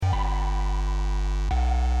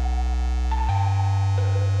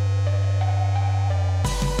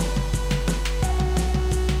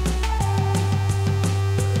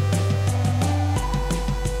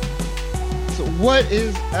What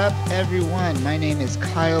is up, everyone? My name is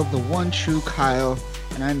Kyle, the one true Kyle,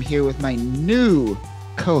 and I'm here with my new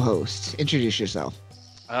co-host. Introduce yourself.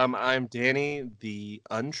 I'm Danny, the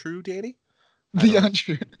untrue Danny. The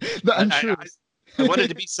untrue. The untrue. I wanted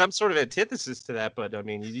to be some sort of antithesis to that, but I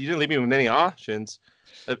mean, you didn't leave me with many options.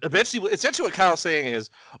 Essentially, what Kyle's saying is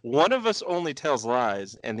one of us only tells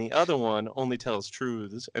lies, and the other one only tells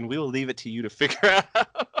truths, and we will leave it to you to figure out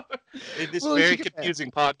in this very confusing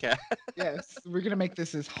podcast. Yes, we're gonna make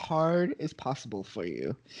this as hard as possible for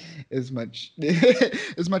you, as much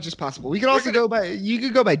as possible. We could also go by. You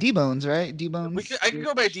could go by D-Bones, right? D-Bones. I could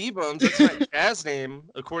go by D-Bones. That's my jazz name,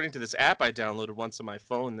 according to this app I downloaded once on my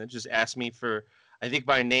phone. That just asked me for, I think,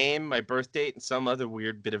 my name, my birth date, and some other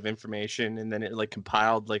weird bit of information, and then it like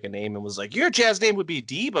compiled like a name and was like, your jazz name would be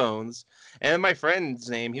D-Bones, and then my friend's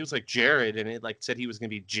name, he was like Jared, and it like said he was gonna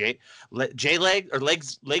be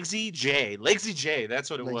Legsy J. That's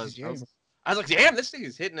what it was. I was like, damn, this thing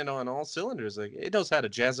is hitting it on all cylinders. Like, it knows how to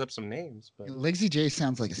jazz up some names. But Legsy J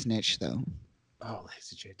sounds like a snitch, though. Oh,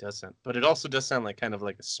 Legsy J does sound, but it also does sound like kind of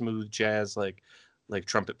like a smooth jazz, like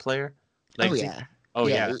trumpet player. Legsy. Oh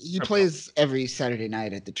yeah. He plays every Saturday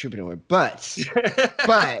night at the Troubadour, but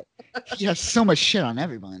he has so much shit on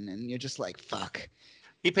everyone, and you're just like, fuck.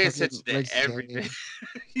 He pays attention to everything.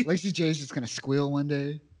 Legsy J is just gonna squeal one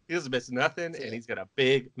day. He doesn't miss nothing, and he's got a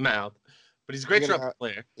big mouth. But he's a great trumpet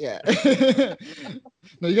player. Yeah.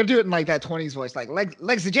 No, you gotta do it in like that 20s voice, like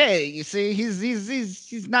Legsy J. You see,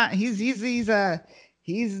 he's not a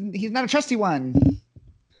trusty one.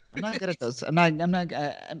 I'm not good at those. I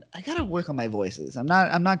gotta work on my voices. I'm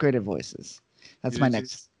not great at voices. That's my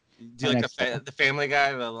next. Do you like the Family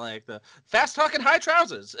Guy, the fast talking high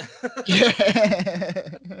trousers? Yeah.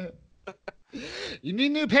 You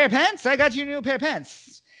need a new pair of pants? I got you a new pair of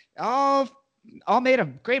pants. All made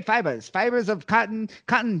of great fibers of cotton,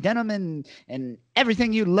 denim, and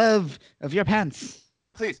everything you love of your pants.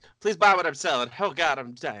 Please buy what I'm selling. Oh God,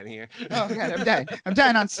 I'm dying here. Oh God, I'm dying. I'm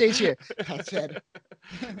dying on stage here. Pat said.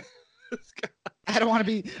 I don't want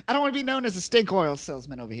to be known as a stink oil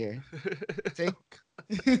salesman over here. See?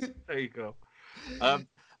 There you go.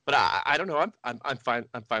 But I don't know. I'm fine.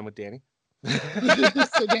 I'm fine with Danny. So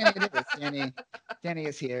Danny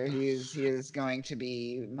is here. He is going to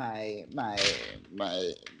be my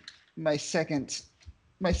second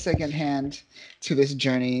hand to this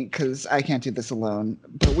journey, because I can't do this alone.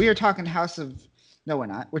 But we are talking No, we're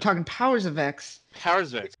not. We're talking Powers of X.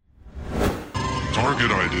 Powers of X.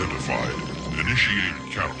 Target identified. Initiate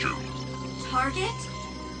capture. Target?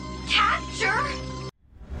 Capture?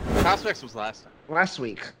 House of X was last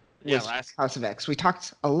week. Yeah, House of X. We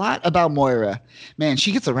talked a lot about Moira. Man,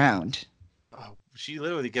 she gets around. Oh, she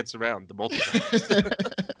literally gets around the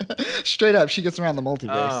multiverse. Straight up, she gets around the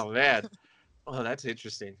multiverse. Oh man. Oh, that's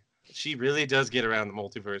interesting. She really does get around the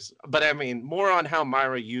multiverse. But I mean, more on how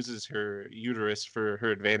Moira uses her uterus for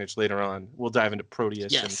her advantage later on. We'll dive into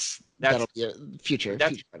Proteus. Yes, that'll be a future.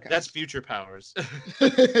 That's future powers. Oh,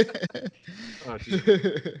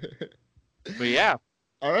 but yeah.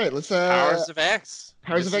 All right, let's Powers of X.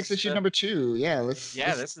 Powers of X issue number 2. Yeah, this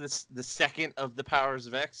is the second of the Powers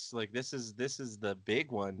of X. Like this is the big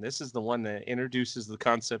one. This is the one that introduces the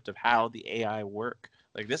concept of how the AI work.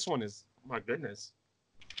 Like this one is, my goodness.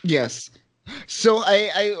 Yes. So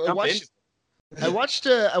I watched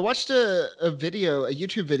a video, a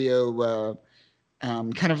YouTube video,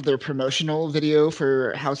 kind of their promotional video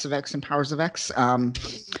for House of X and Powers of X.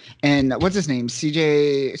 And what's his name?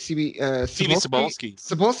 CB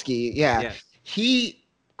Cebulski. Yeah. He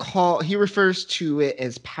refers to it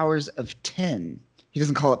as Powers of 10. He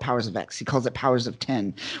doesn't call it Powers of X. He calls it Powers of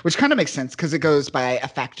 10, which kind of makes sense because it goes by a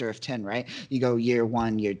factor of 10, right? You go year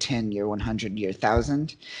 1, year 10, year 100, year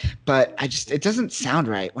 1,000. But it doesn't sound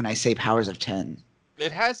right when I say Powers of 10.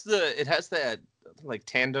 It has that like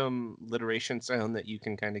tandem alliteration sound that you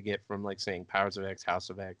can kind of get from like saying Powers of X, House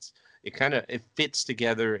of X. It fits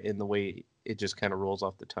together in the way it just kind of rolls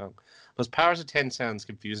off the tongue. Plus, Powers of 10 sounds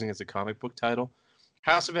confusing as a comic book title.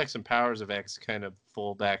 House of X and Powers of X kind of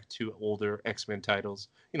fall back to older X-Men titles,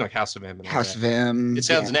 like House of M. And House of M. It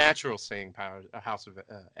sounds natural saying House of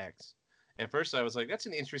X. At first, I was like, "That's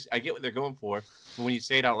an interesting." I get what they're going for, but when you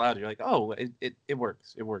say it out loud, you're like, "Oh, it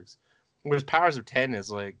works. It works." Whereas Powers of 10 is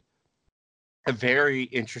like a very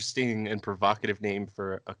interesting and provocative name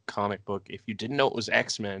for a comic book. If you didn't know it was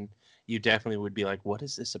X-Men, you definitely would be like, "What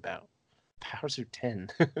is this about?" Powers of 10.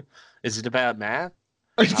 Is it about math?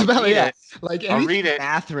 It's about like anything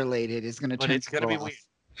math related is going to turn. But it's going to be weird.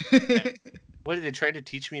 What are they trying to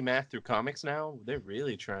teach me math through comics now? They're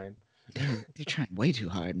really trying. They're trying way too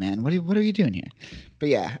hard, man. What are you doing here? But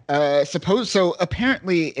yeah,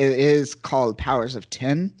 apparently it is called Powers of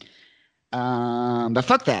 10. But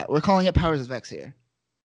fuck that. We're calling it Powers of X here.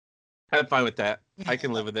 I'm fine with that. I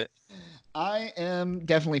can live with it. I am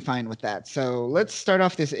definitely fine with that. So let's start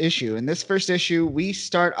off this issue. In this first issue, we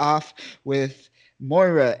start off with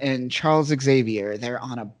Moira and Charles Xavier. They're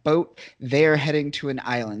on a boat. They're heading to an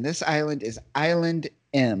island. This island is Island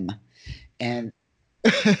M. And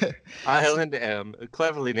Island M,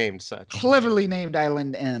 cleverly named such. Cleverly named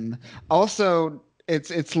Island M. Also,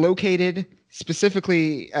 it's located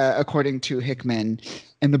specifically, according to Hickman,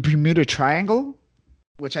 in the Bermuda Triangle,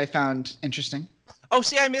 which I found interesting. Oh,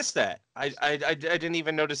 see, I missed that. I didn't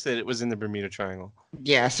even notice that it was in the Bermuda Triangle.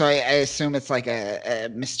 Yeah, so I assume it's like a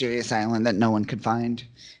mysterious island that no one could find.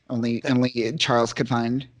 Only Charles could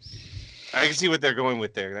find. I can see what they're going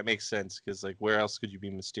with there. That makes sense, because like, where else could you be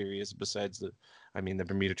mysterious besides the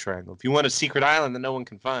Bermuda Triangle? If you want a secret island that no one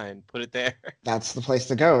can find, put it there. That's the place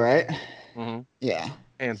to go, right? Mm-hmm. Yeah.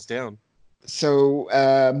 Hands down. So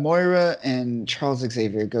Moira and Charles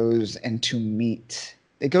Xavier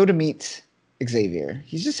They go to meet Xavier.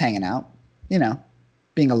 He's just hanging out,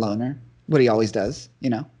 being a loner. What he always does,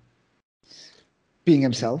 being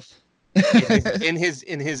himself. in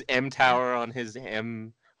his M tower on his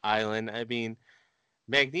M island. I mean,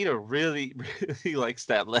 Magneto really, really likes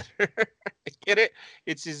that letter. I get it.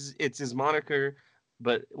 It's his moniker,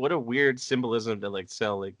 but what a weird symbolism to like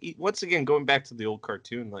sell. Like, once again, going back to the old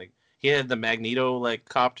cartoon, like he had the Magneto like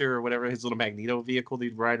copter or whatever, his little Magneto vehicle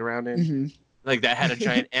he'd ride around in. Mm-hmm. Like that had a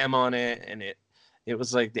giant M on it, and it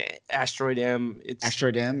was like the Asteroid M.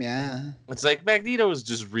 Asteroid M, yeah. It's like Magneto is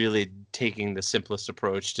just really taking the simplest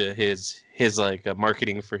approach to his like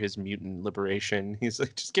marketing for his mutant liberation. He's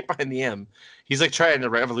like, just get behind the M. He's like trying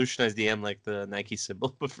to revolutionize the M like the Nike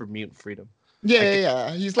symbol, but for mutant freedom.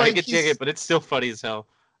 Yeah. He's like, I could dig it, but it's still funny as hell.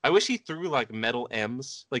 I wish he threw like metal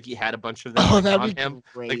M's, like he had a bunch of them that'd on be him,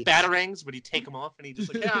 great. like batarangs. Would he take them off and he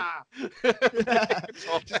just like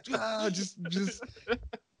just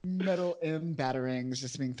metal M batarangs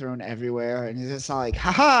just being thrown everywhere, and he's just like,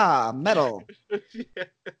 haha, metal. Yes.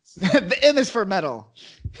 The M is for metal.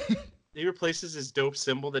 He replaces his dope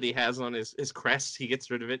symbol that he has on his crest. He gets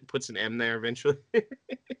rid of it and puts an M there eventually.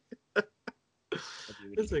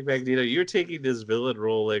 It's like, Magneto, you're taking this villain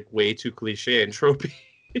role like way too cliche and tropey.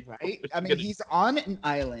 Right? I mean, he's on an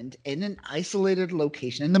island in an isolated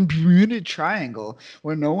location in the Bermuda Triangle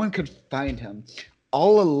where no one could find him,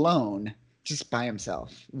 all alone, just by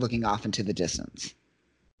himself, looking off into the distance.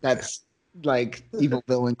 That's like evil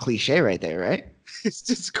villain cliche right there, right? It's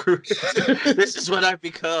just cruel. This is what I've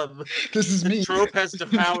become. This is The me. trope has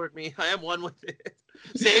devoured me. I am one with it.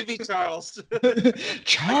 Save me, Charles.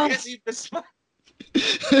 Charles, I can't even smile.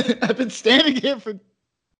 I've been standing here for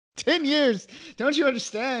 10 years. Don't you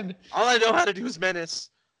understand? All I know how to do is menace.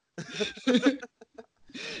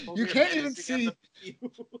 You can't even see.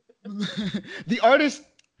 The artist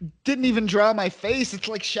didn't even draw my face. It's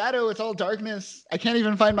like shadow. It's all darkness. I can't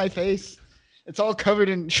even find my face. It's all covered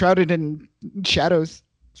in, shrouded in shadows.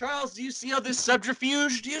 Charles, do you see all this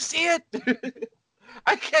subterfuge? Do you see it?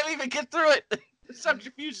 I can't even get through it. The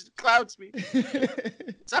subterfuge clouds me.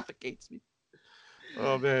 Suffocates me.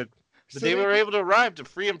 Oh, man. But So they they- were able to arrive to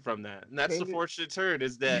free him from that. And that's They the did. fortunate turn,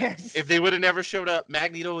 is that Yes. if they would have never showed up,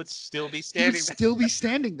 Magneto would still be He would standing still be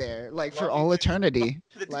standing there, like for Loving all it. eternity.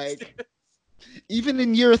 there. Like, even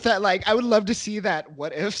in year that, like, I would love to see that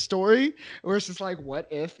what if story, where it's just like, what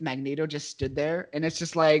if Magneto just stood there, and it's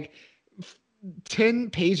just like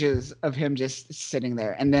 10 pages of him just sitting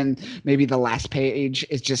there, and then maybe the last page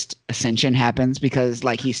is just ascension happens because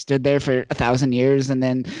like he stood there for 1,000 years, and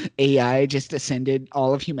then AI just ascended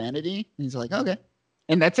all of humanity, and he's like, okay,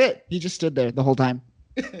 and that's it. He just stood there the whole time.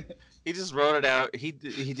 He just wrote it out. He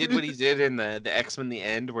did what he did in the X-Men the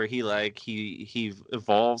end, where he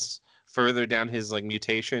evolves further down his like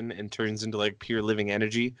mutation and turns into like pure living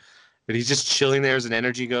energy. But he's just chilling there as an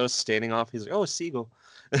energy ghost, standing off. He's like, oh, a seagull.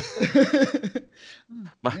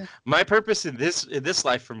 My purpose in this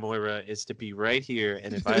life for Moira is to be right here,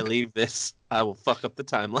 and if I leave this, I will fuck up the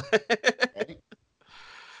timeline.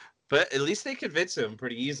 But at least they convince him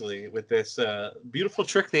pretty easily with this beautiful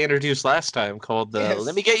trick they introduced last time called Yes.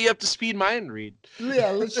 "Let me get you up to speed mind read."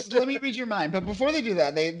 Yeah, let me read your mind. But before they do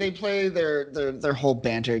that, they play their whole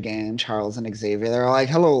banter game. Charles and Xavier, they're like,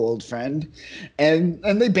 "Hello, old friend," and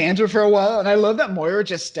they banter for a while. And I love that Moira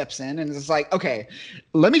just steps in and is like, "Okay,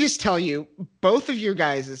 let me just tell you, both of your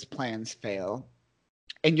guys' plans fail,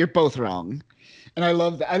 and you're both wrong. And I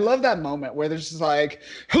love that. I love that moment where there's just like,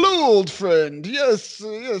 "Hello, old friend. Yes,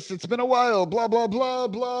 yes, it's been a while. Blah blah blah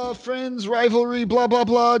blah. Friends, rivalry. Blah blah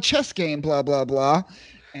blah. Chess game. Blah blah blah."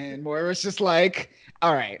 And Moira's just like,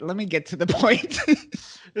 "All right, let me get to the point."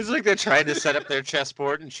 It's like they're trying to set up their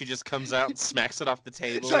chessboard, and she just comes out and smacks it off the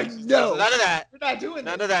table. It's like, She says, no, none of that. we're not doing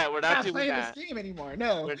None this. of that. We're not We're doing playing that. this game anymore.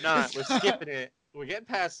 No, We're not. We're skipping it. We're getting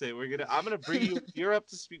past it. I'm gonna bring you. You're up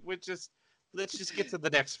to speed. Let's just get to the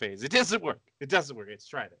next phase. It doesn't work. It doesn't work. It's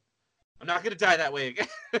tried it. I'm not gonna die that way again.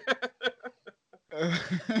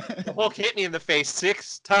 The Hulk hit me in the face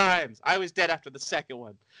 6 times. I was dead after the second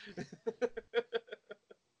one.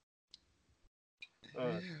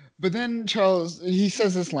 But then Charles, he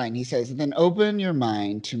says this line. He says, "Then open your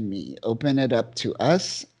mind to me. Open it up to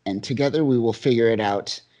us, and together we will figure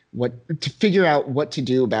out what to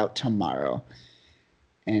do about tomorrow."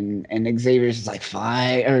 And Xavier's just like,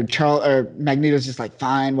 "Fine," or Magneto's just like,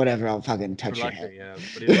 "Fine, whatever. I'll fucking touch your head." Yeah.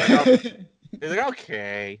 But he's like,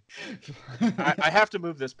 okay. I have to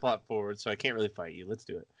move this plot forward, so I can't really fight you. Let's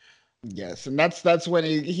do it. Yes, and that's when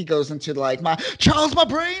he goes into like, my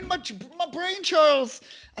brain, Charles.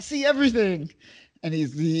 I see everything, and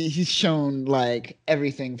he's shown like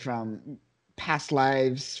everything from past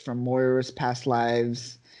lives, from Moira's past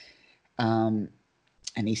lives, and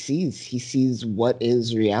he sees what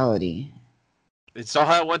is reality. It's all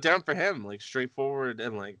how it went down for him, like straightforward,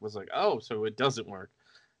 and like was like, oh, so it doesn't work.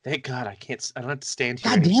 Thank God I don't have to stand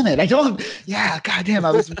here. God damn it! I don't. Yeah, God damn.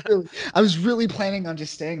 I was really planning on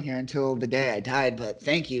just staying here until the day I died. But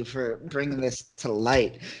thank you for bringing this to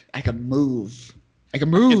light. I can move. I can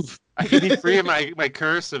be free of my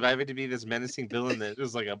curse of having to be this menacing villain that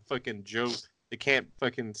was like a fucking joke that can't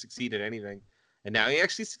fucking succeed at anything. And now he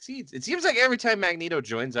actually succeeds. It seems like every time Magneto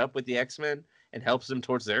joins up with the X-Men and helps them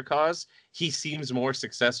towards their cause, he seems more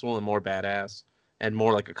successful and more badass and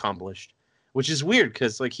more like accomplished. Which is weird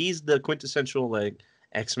because like he's the quintessential like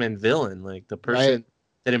X-Men villain, like the person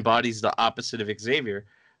that embodies the opposite of Xavier.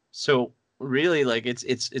 So really, like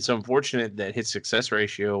it's unfortunate that his success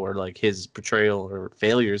ratio or like his portrayal or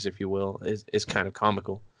failures, if you will, is kind of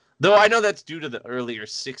comical. Though I know that's due to the earlier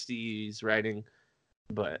 '60s writing,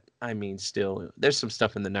 but I mean, still, there's some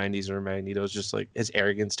stuff in the '90s where Magneto's just like his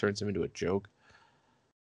arrogance turns him into a joke.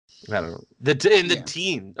 I don't know. The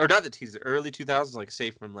early 2000s, like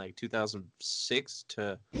say from like 2006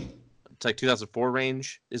 to like 2004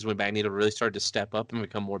 range is when Magneto really started to step up and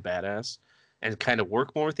become more badass and kind of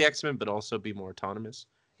work more with the X-Men, but also be more autonomous.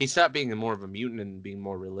 He stopped being more of a mutant and being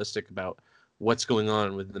more realistic about what's going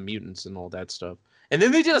on with the mutants and all that stuff. And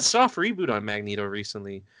then they did a soft reboot on Magneto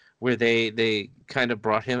recently where they kind of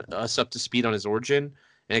brought us up to speed on his origin.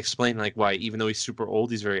 And explain like why, even though he's super old,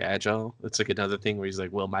 he's very agile. It's like another thing where he's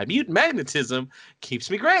like, "Well, my mutant magnetism keeps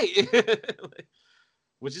me great,"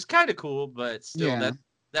 which is kind of cool. But still,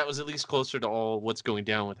 that was at least closer to all what's going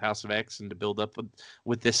down with House of X and to build up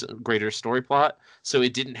with this greater story plot. So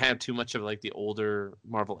it didn't have too much of like the older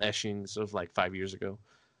Marvel etchings of like 5 years ago,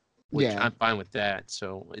 which I'm fine with that.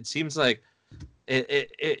 So it seems like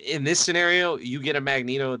in this scenario, you get a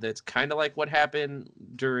Magneto that's kind of like what happened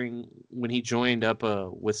during when he joined up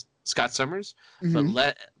with Scott Summers,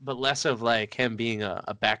 but less of like him being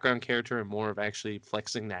a background character and more of actually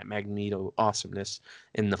flexing that Magneto awesomeness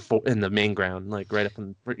in the main ground, like right up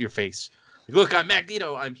in your face. Like, look, I'm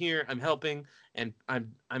Magneto. I'm here. I'm helping, and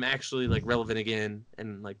I'm actually like relevant again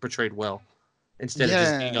and like portrayed well. Instead of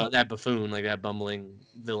just being that buffoon, like that bumbling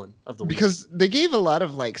villain of the week. Because they gave a lot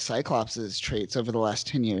of like Cyclops' traits over the last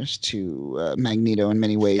 10 years to Magneto in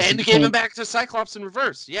many ways. And they gave him back to Cyclops in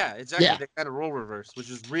reverse. Yeah, exactly. Yeah. They kind of role reverse, which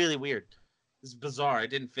is really weird. It's bizarre. It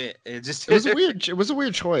didn't fit. It was a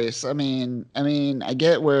weird choice. I mean, I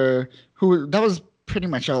get that was pretty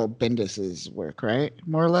much all Bendis's work, right?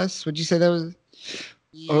 More or less. Would you say that was?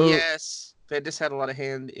 Yes, Bendis had a lot of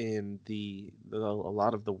hand in a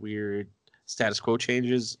lot of the weird status quo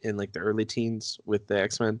changes in like the early teens with the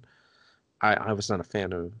X-Men. I was not a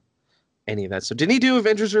fan of any of that. So didn't he do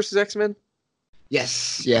Avengers versus X-Men?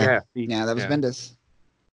 Yes. Yeah. That was Bendis.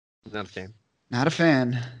 Not a fan. Not a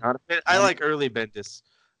fan. I like early Bendis.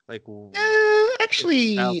 Like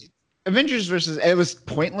actually, Avengers versus it was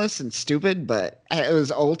pointless and stupid, but it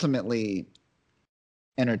was ultimately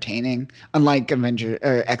entertaining. Unlike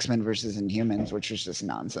X-Men versus Inhumans, which was just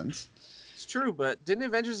nonsense. True, but didn't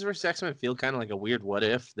Avengers vs. X-Men feel kind of like a weird what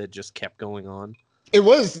if that just kept going on?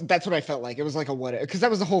 That's what I felt like. It was like a what if, because that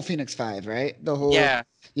was the whole Phoenix 5, right? The whole and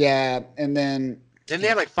then they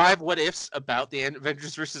have like 5 what ifs about the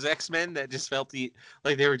Avengers vs. X-Men that just felt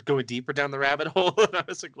like they were going deeper down the rabbit hole, and I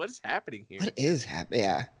was like, what is happening here? What is happening?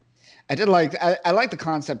 Yeah, I like the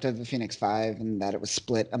concept of the Phoenix Five and that it was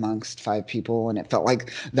split amongst 5 people, and it felt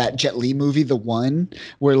like that Jet Li movie, The One,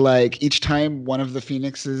 where like each time one of the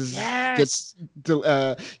Phoenixes Yes, gets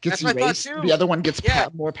gets that's what I thought erased, too. the other one gets Yeah,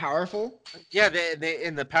 more powerful. yeah. They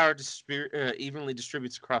and the power evenly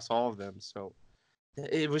distributes across all of them. So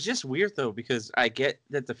it was just weird though, because I get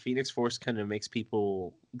that the Phoenix Force kind of makes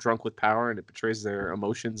people drunk with power and it portrays their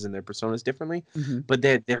emotions and their personas differently, Hmm. but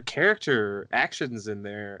their character actions and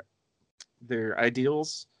their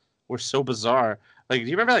ideals were so bizarre. Like, do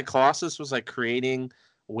you remember like Colossus was like creating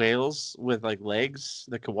whales with like legs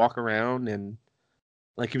that could walk around, and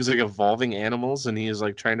like he was like evolving animals and he was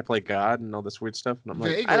like trying to play God and all this weird stuff. And I'm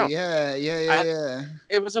like, Vaguely, yeah, I yeah.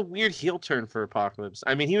 it was a weird heel turn for Apocalypse.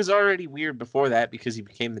 I mean, he was already weird before that because he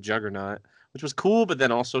became the Juggernaut, which was cool, but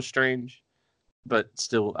then also strange. But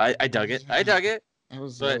still, I dug it. I dug it. That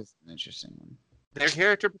was But an interesting one. their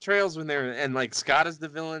character portrayals when they're and like Scott is the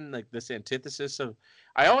villain, like this antithesis of.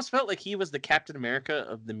 I always felt like he was the Captain America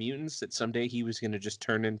of the mutants. That someday he was going to just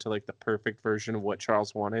turn into like the perfect version of what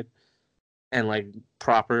Charles wanted, and like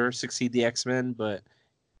proper succeed the X-Men. But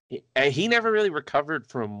he never really recovered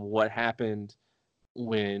from what happened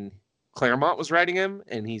when Claremont was writing him,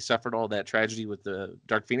 and he suffered all that tragedy with the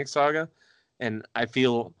Dark Phoenix saga. And I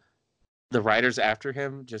feel the writers after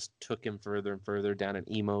him just took him further and further down an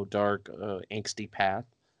emo, dark, angsty path,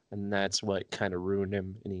 and that's what kind of ruined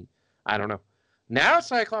him. And I don't know. Now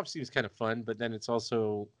Cyclops seems kind of fun, but then it's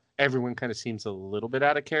also everyone kind of seems a little bit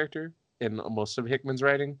out of character in most of Hickman's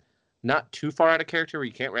writing. Not too far out of character where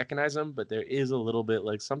you can't recognize them, but there is a little bit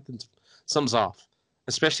like something's off.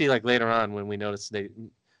 Especially like later on when we notice they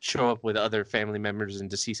show up with other family members and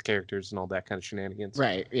deceased characters and all that kind of shenanigans.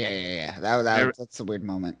 Right. Yeah. That's a weird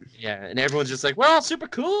moment. Yeah, and everyone's just like, we're all super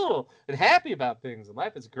cool and happy about things, and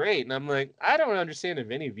life is great. And I'm like, I don't understand if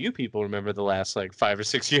any of you people remember the last like 5 or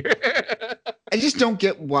 6 years. I just don't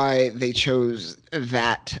get why they chose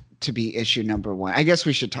that to be issue number 1. I guess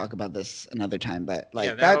we should talk about this another time, but like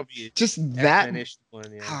Yeah, that, that'll be just that. X-Men issue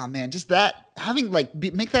 1, yeah. Oh man, just that having like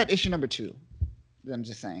make that issue number 2. I'm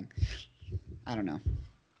just saying. I don't know.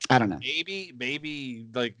 Maybe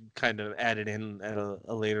like kind of added in at a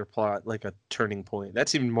later plot, like a turning point.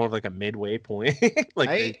 That's even more of like a midway point. Like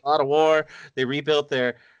Right? they fought a war, they rebuilt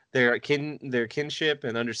their kinship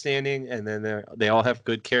and understanding, and then they all have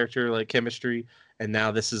good character like chemistry. And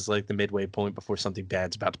now this is like the midway point before something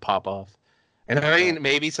bad's about to pop off. And I mean,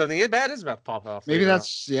 maybe something bad is about to pop off. Maybe later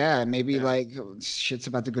that's maybe Yeah. like shit's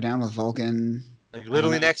about to go down with Vulcan. on. Like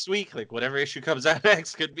literally know. next week, like whatever issue comes out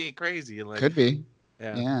next could be crazy. And like Could be.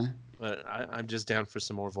 yeah. Yeah. But I'm just down for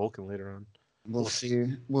some more Vulcan later on. We'll see.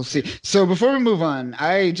 We'll see. So before we move on,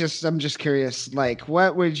 I'm just curious, like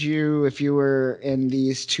what would you, if you were in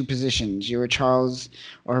these two positions, you were Charles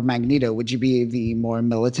or Magneto, would you be the more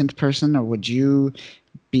militant person or would you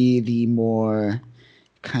be the more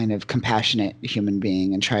kind of compassionate human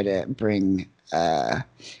being and try to bring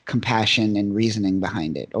compassion and reasoning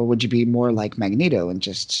behind it? Or would you be more like Magneto and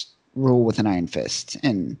just rule with an iron fist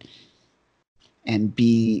and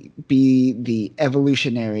be the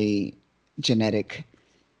evolutionary genetic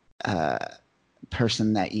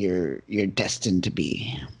person that you're destined to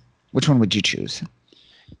be? Which one would you choose?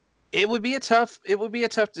 It would be a tough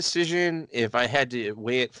decision if I had to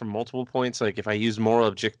weigh it from multiple points. Like if I use moral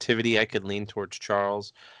objectivity, I could lean towards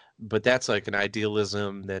Charles, but that's like an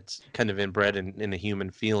idealism that's kind of inbred in a human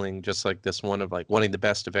feeling, just like this one of like wanting the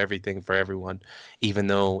best of everything for everyone. Even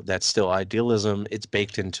though that's still idealism, it's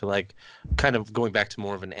baked into like kind of going back to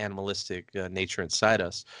more of an animalistic nature inside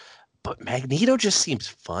us. But Magneto just seems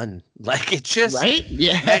fun. Like it just Right?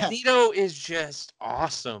 Yeah. Magneto is just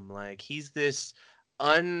awesome. Like he's this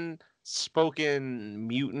unspoken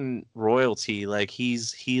mutant royalty. Like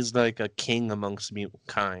he's like a king amongst mutant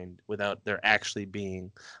kind without there actually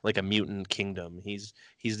being like a mutant kingdom. He's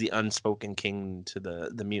the unspoken king to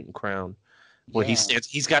the mutant crown. Where he Yeah. stands,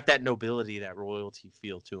 he's got that nobility, that royalty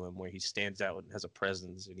feel to him, where he stands out and has a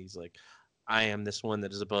presence, and he's like, I am this one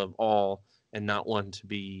that is above all and not one to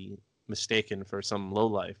be mistaken for some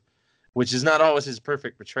lowlife, which is not always his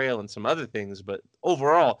perfect portrayal in some other things, but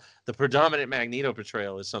overall, the predominant Magneto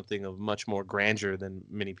portrayal is something of much more grandeur than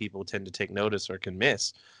many people tend to take notice or can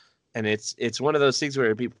miss. And it's one of those things where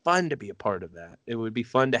it'd be fun to be a part of that. It would be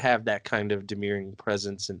fun to have that kind of demurring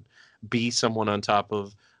presence and be someone on top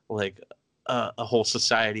of like a whole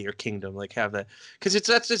society or kingdom, like have that, because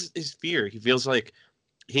that's his fear. He feels like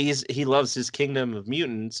he loves his kingdom of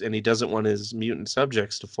mutants and he doesn't want his mutant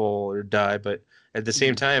subjects to fall or die, but at the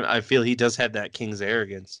same time I feel he does have that king's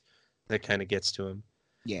arrogance that kind of gets to him.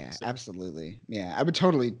 Yeah, So- absolutely. Yeah, I would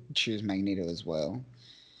totally choose Magneto as well.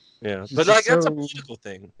 Yeah, He's but just like that's a so political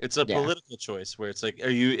thing. It's a yeah. political choice where it's like,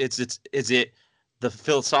 is it the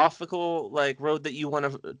philosophical like road that you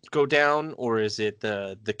want to go down, or is it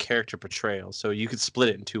the character portrayal? So you could split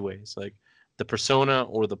it in two ways, like the persona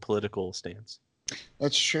or the political stance.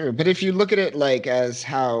 That's true. But if you look at it like as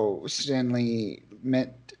how Stanley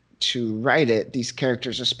meant to write it, these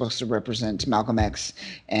characters are supposed to represent Malcolm X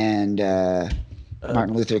and Uh,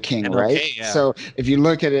 Martin Luther King, right? MLK, yeah. So if you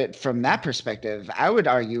look at it from that perspective, I would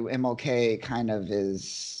argue MLK kind of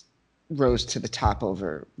is rose to the top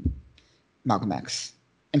over Malcolm X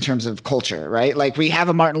in terms of culture, right? Like we have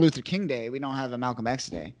a Martin Luther King Day, we don't have a Malcolm X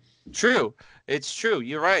Day. True. It's true.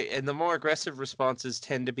 You're right. And the more aggressive responses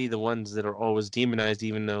tend to be the ones that are always demonized,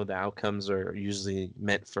 even though the outcomes are usually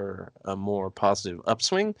meant for a more positive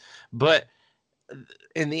upswing. But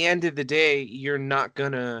in the end of the day, you're not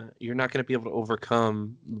gonna be able to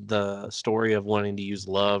overcome the story of wanting to use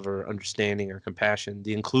love or understanding or compassion,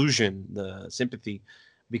 the inclusion, the sympathy,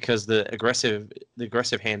 because the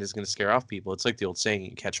aggressive hand is going to scare off people. It's like the old saying,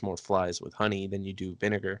 you catch more flies with honey than you do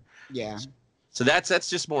vinegar. Yeah. So that's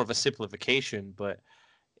just more of a simplification, but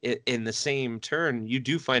in the same turn, you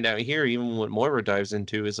do find out here, even what Moira dives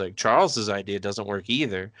into, is like Charles's idea doesn't work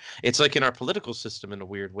either. It's like in our political system in a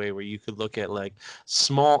weird way, where you could look at like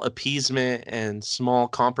small appeasement and small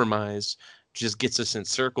compromise just gets us in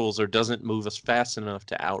circles or doesn't move us fast enough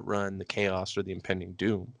to outrun the chaos or the impending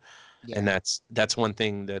doom. And Yeah. that's one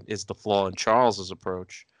thing that is the flaw in Charles's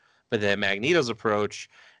approach. But then Magneto's approach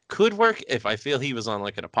could work if I feel he was on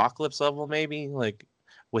like an apocalypse level, maybe like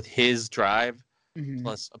with his drive Mhm.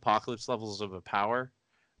 plus apocalypse levels of a power,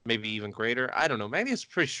 maybe even greater. I don't know. Magneto's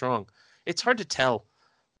pretty strong. It's hard to tell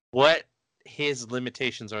what his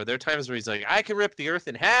limitations are. There are times where he's like, I can rip the earth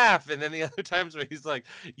in half, and then the other times where he's like,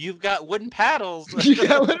 you've got wooden paddles. You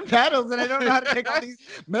got wooden paddles, and I don't know how to take off these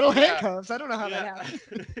metal Yeah. handcuffs. I don't know how Yeah. that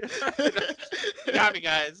happened. Got me,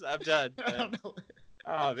 guys. I'm done. I don't know.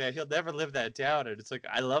 Oh man, he'll never live that down. And it's like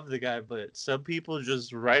I love the guy, but some people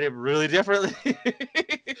just write him really differently.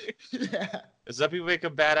 Yeah. Some people make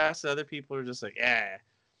him badass, and other people are just like, yeah.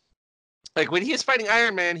 Like when he was fighting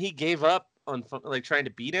Iron Man, he gave up on like trying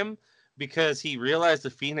to beat him because he realized the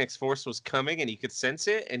Phoenix Force was coming and he could sense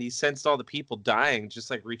it, and he sensed all the people dying, just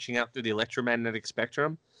like reaching out through the electromagnetic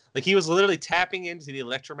spectrum. Like he was literally tapping into the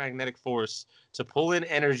electromagnetic force to pull in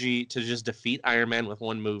energy to just defeat Iron Man with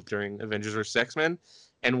one move during Avengers vs. X-Men.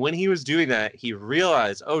 And when he was doing that, he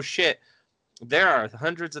realized, oh shit, there are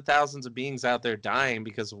hundreds of thousands of beings out there dying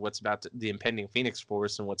because of what's about the impending Phoenix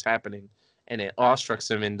Force and what's happening. And it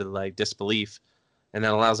awestrucks him into like disbelief, and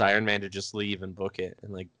that allows Iron Man to just leave and book it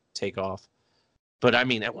and like take off. But I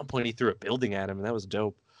mean, at one point he threw a building at him, and that was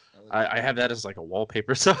dope. I have that as like a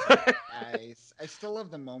wallpaper. So I still love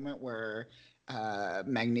the moment where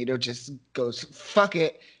Magneto just goes, "Fuck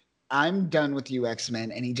it, I'm done with you,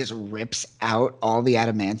 X-Men," and he just rips out all the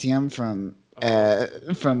adamantium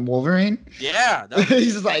from Wolverine. yeah, that was,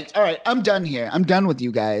 He's just like, "All right, I'm done here. I'm done with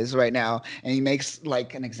you guys right now," and he makes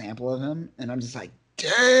like an example of him, and I'm just like,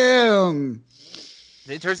 "Damn."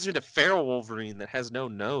 it turns into feral Wolverine that has no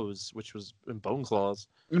nose, which was in Bone Claws,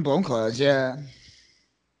 Bone claws, yeah.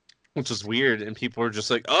 which was weird. And people were just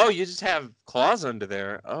like, "Oh, you just have claws under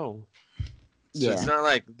there." Oh, so Yeah. it's not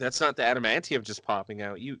like that's not the adamantium just popping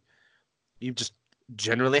out. You just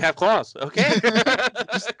generally have claws. Okay,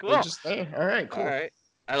 cool. They're just there. All right, cool. All right.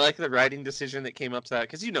 I like the writing decision that came up to that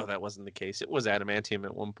because that wasn't the case. It was adamantium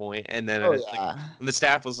at one point, and then Oh it's yeah. like, and the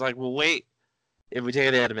staff was like, "Well, wait, if we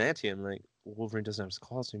take the adamantium, like Wolverine doesn't have his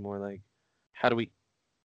claws anymore. Like, how do we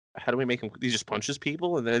make him? He just punches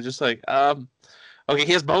people, and they're just like, okay,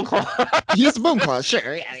 he has bone claw. He has bone claws,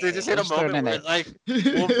 sure. Yeah, They just hit a just throw it in moment where there.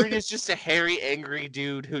 like Wolverine is just a hairy, angry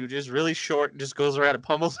dude who just really short and just goes around and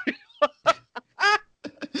pummels people.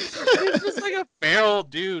 He's just like a feral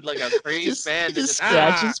dude, like a crazed fan. He just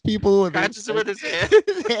scratches people with Scratches him with his hand.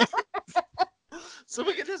 So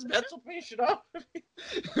we get this mental patient off.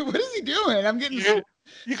 What is he doing? I'm getting.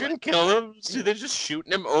 You couldn't kill him, so they're just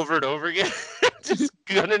shooting him over and over again, just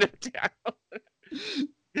gunning him down.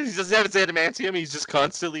 He doesn't have his adamantium. He's just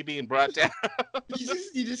constantly being brought down.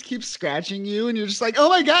 He just keeps scratching you, and you're just like, oh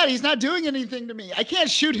my god, he's not doing anything to me. I can't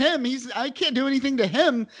shoot him. I can't do anything to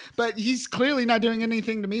him, but he's clearly not doing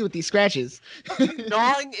anything to me with these scratches.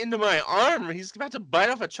 Gnawing into my arm. He's about to bite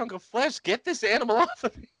off a chunk of flesh. Get this animal off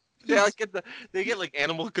of me. They get like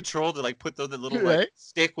animal control to like put the little like Right.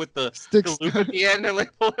 stick with the Sticks loop at the end and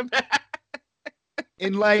like pull him back.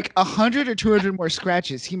 in like 100 or 200 more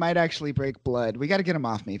scratches, he might actually break blood. We got to get him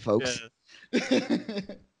off me, folks.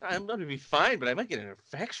 I'm gonna be fine, but I might get an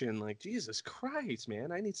infection. Like Jesus Christ,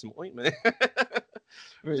 man, I need some ointment.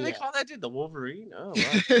 What do they Yeah. call that dude? The Wolverine? Oh, wow.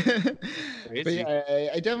 But Crazy. yeah,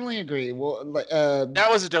 I definitely agree. Well, like, That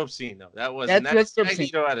was a dope scene, though. That was, and that's that's a dope scene.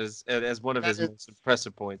 Magneto as one of That his is- most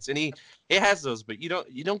impressive points, and he has those, but you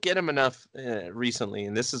don't get him enough recently,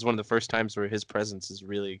 and this is one of the first times where his presence is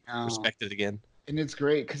really Oh. respected again. And it's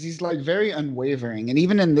great because he's like very unwavering, and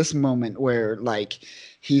even in this moment where like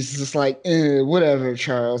he's just like whatever,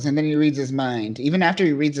 Charles, and then he reads his mind. Even after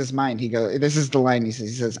he reads his mind, he goes, "This is the line he says.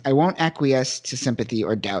 He says, I won't acquiesce to sympathy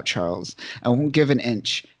or doubt, Charles. I won't give an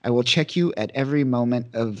inch. I will check you at every moment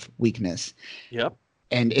of weakness, Yep.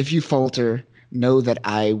 and if you falter, know that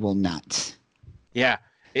I will not." Yeah.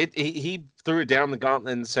 He threw it down the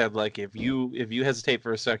gauntlet and said, like, if you hesitate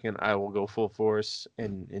for a second, I will go full force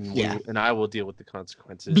and Yeah. and I will deal with the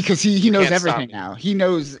consequences. Because he You knows can't stop everything me. now. He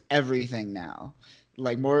knows everything now.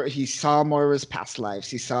 Like more, he saw Moira's past lives.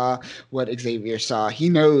 He saw what Xavier saw. He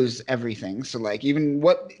knows everything. So like even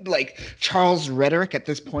what like Charles' rhetoric at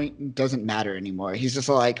this point doesn't matter anymore. He's just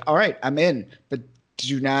like, all right, I'm in, but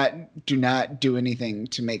do not do anything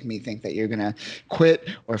to make me think that you're gonna quit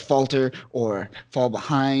or falter or fall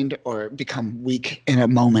behind or become weak in a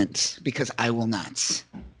moment because I will not.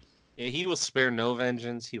 Yeah, he will spare no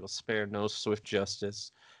vengeance. He will spare no swift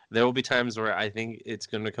justice. There will be times where I think it's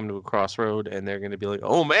going to come to a crossroad, and they're going to be like,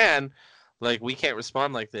 "Oh man, like we can't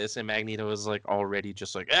respond like this." And Magneto is like already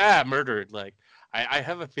just like murdered. Like I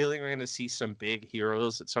have a feeling we're going to see some big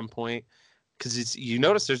heroes at some point because it's you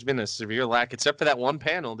notice there's been a severe lack, except for that one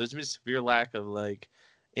panel. There's been a severe lack of like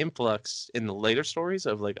influx in the later stories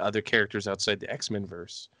of like other characters outside the X-Men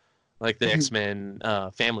verse, like the Mhm.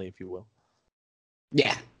 X-Men family, if you will.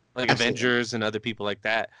 Yeah. Like Absolutely. Avengers and other people like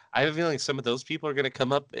that. I have a feeling some of those people are going to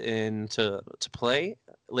come up into to play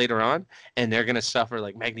later on, and they're going to suffer.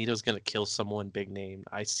 Like Magneto's going to kill someone big name.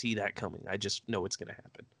 I see that coming. I just know it's going to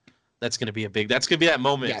happen. That's going to be a big. That's going to be that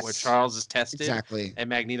moment where Yes. Charles is tested, Exactly. and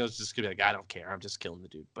Magneto's just going to be like, I don't care. I'm just killing the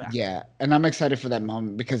dude. Bah. Yeah, and I'm excited for that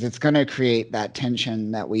moment because it's going to create that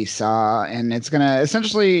tension that we saw, and it's going to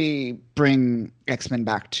essentially bring X-Men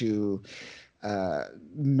back to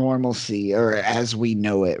normalcy or as we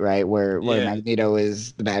know it, right? Where Yeah. Magneto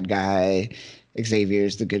is the bad guy,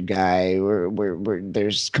 Xavier's the good guy. Where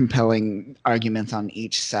there's compelling arguments on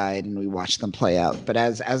each side, and we watch them play out. But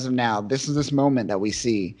as of now, this moment that we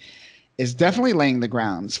see is definitely laying the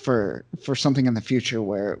grounds for something in the future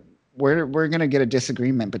where we're going to get a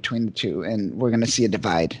disagreement between the two, and we're going to see a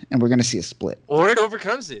divide, and we're going to see a split. Or it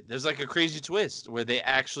overcomes it. There's like a crazy twist where they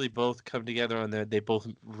actually both come together on there. They both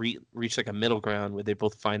reach like a middle ground where they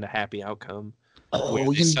both find a happy outcome. Where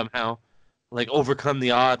they somehow like overcome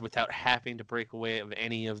the odd without having to break away of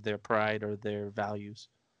any of their pride or their values.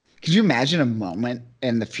 Could you imagine a moment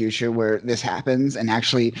in the future where this happens and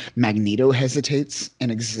actually Magneto hesitates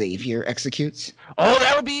and Xavier executes? Oh,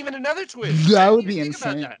 that would be even another twist. That I would didn't be even think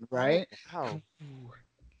about insane, that. right? Oh, wow. We're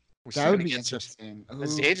That would starting be to get some- interesting.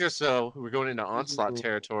 It's Ooh. dangerous, though. We're going into onslaught Ooh.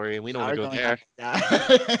 territory, and we don't Now want to we're go going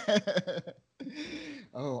there. back.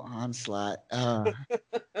 Oh, onslaught.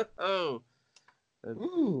 Oh,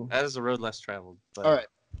 Ooh. that is a road less traveled. But, All right.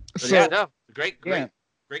 but So yeah, no, great yeah.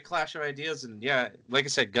 clash of ideas, and yeah, like I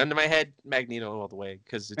said, gun to my head, Magneto all the way,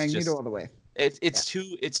 because it's Magneto just all the way.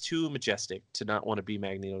 it's too majestic to not want to be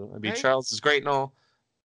Magneto. I mean, Right. Charles is great and all,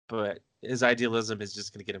 but his idealism is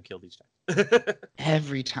just going to get him killed each time.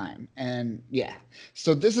 Every time. And yeah.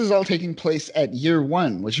 So this is all taking place at year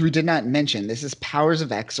one, which we did not mention. This is Powers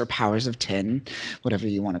of X or Powers of 10, whatever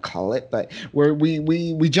you want to call it. But where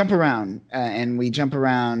we jump around and we jump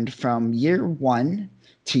around from year one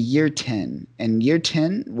to year 10. And year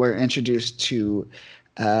 10, we're introduced to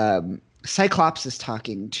Cyclops is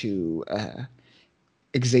talking to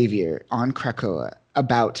Xavier on Krakoa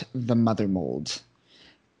about the mother mold.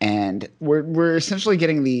 And we're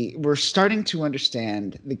essentially we're starting to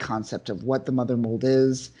understand the concept of what the mother mold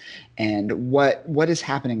is and what is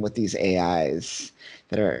happening with these AIs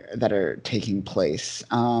that are taking place.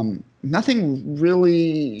 Nothing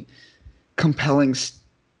really compelling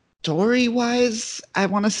story wise, I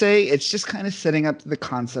want to say. It's just kind of setting up the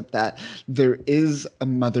concept that there is a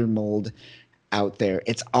mother mold out there.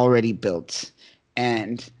 It's already built.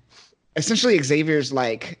 And essentially Xavier's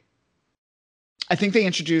like, I think they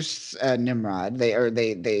introduced Nimrod.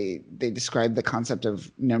 They described the concept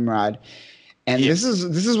of Nimrod, and Yeah. this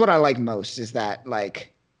is what I like most is that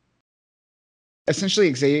like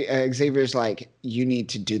essentially Xavier's like, you need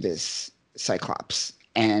to do this, Cyclops,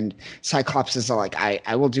 and Cyclops is like,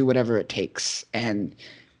 I will do whatever it takes, and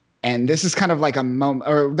this is kind of like a moment,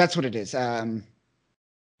 or that's what it is.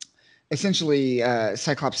 Essentially,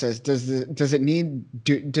 Cyclops says, does it need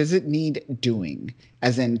doing?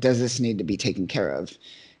 As in, does this need to be taken care of?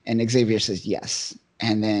 And Xavier says yes.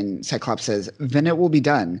 And then Cyclops says, then it will be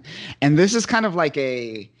done. And this is kind of like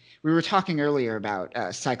we were talking earlier about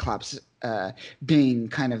Cyclops being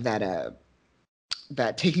kind of that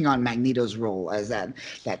taking on Magneto's role as that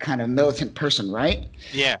kind of militant person, right?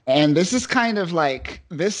 Yeah. And this is kind of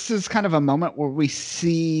a moment where we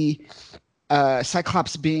see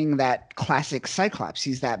Cyclops being that classic Cyclops.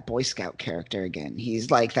 He's that Boy Scout character again. He's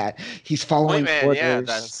like that. He's following orders. Yeah,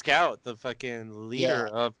 that scout, the fucking leader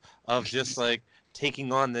of just like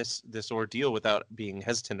taking on this ordeal without being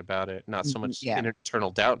hesitant about it. Not so much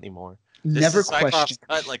internal doubt anymore. Never Cyclops questioned.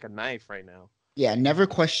 Cut like a knife right now. Yeah, never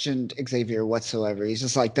questioned Xavier whatsoever. He's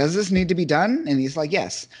just like, does this need to be done? And he's like,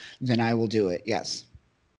 yes. Then I will do it. Yes.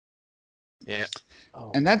 Yeah.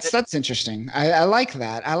 Oh. And that's interesting. I like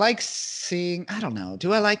that. I like seeing. I don't know.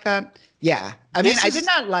 Do I like that? Yeah. I mean, I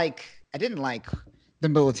didn't like the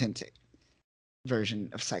militant version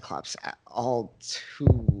of Cyclops all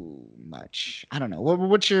too much. I don't know.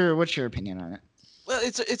 What's your opinion on it? Well,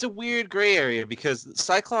 it's a weird gray area because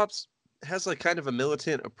Cyclops has like kind of a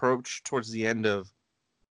militant approach towards the end of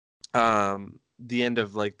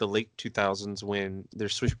like the late 2000s when they're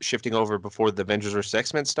shifting over before the Avengers vs.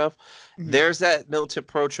 X-Men stuff. Mm-hmm. There's that militant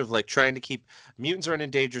approach of like trying to keep mutants are an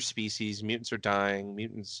endangered species. Mutants are dying.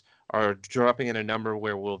 Mutants are dropping in a number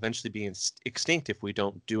where we'll eventually be extinct if we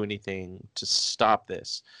don't do anything to stop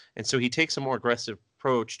this. And so he takes a more aggressive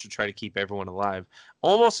approach to try to keep everyone alive,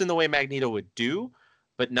 almost in the way Magneto would do,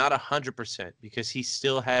 but not 100% because he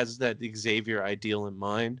still has that Xavier ideal in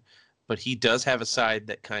mind. But he does have a side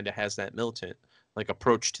that kind of has that militant like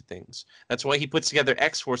approach to things. That's why he puts together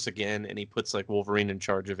X-Force again, and he puts like Wolverine in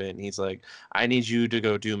charge of it, and he's like, I need you to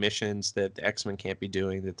go do missions that the X-Men can't be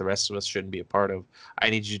doing, that the rest of us shouldn't be a part of. I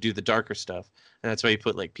need you to do the darker stuff. And that's why he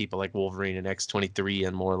put like people like Wolverine and X-23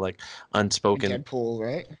 and more like unspoken. And Deadpool,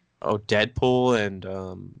 right? Oh, Deadpool and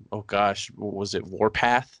oh gosh, what was it,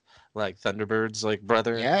 Warpath? Like Thunderbird's like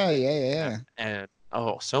brother. Yeah. And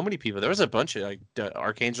oh, so many people. There was a bunch of like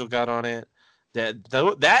Archangel got on it.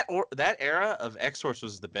 That era of X-Force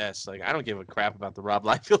was the best. Like, I don't give a crap about the Rob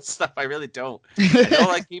Liefeld stuff. I really don't. I don't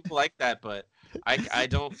like people like that, but I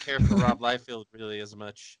don't care for Rob Liefeld really as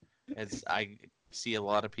much as I see a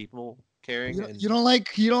lot of people caring. You don't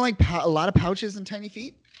like a lot of pouches and tiny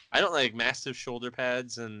feet? I don't like massive shoulder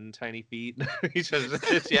pads and tiny feet.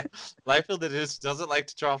 Yeah, Liefeld just doesn't like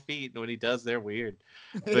to draw feet, and when he does, they're weird.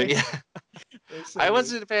 But yeah, I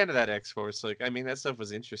wasn't a fan of that X-Force. Like, I mean, that stuff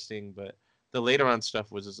was interesting, but the later on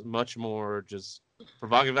stuff was much more just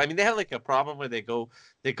provocative. I mean, they had like a problem where they go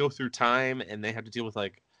through time and they have to deal with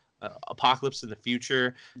like apocalypse in the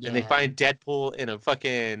future, and they find Deadpool in a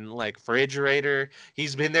fucking like refrigerator.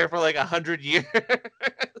 He's been there for like 100 years.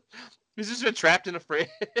 He's just been trapped in a fridge.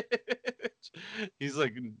 He's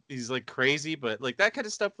like crazy, but like that kind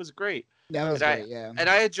of stuff was great. That was great, yeah. And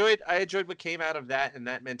I enjoyed what came out of that and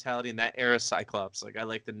that mentality and that era Cyclops. Like, I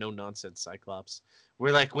like the no nonsense Cyclops.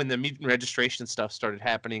 Where like when the mutant registration stuff started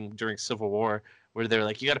happening during Civil War, where they're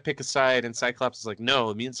like, you got to pick a side, and Cyclops is like, no,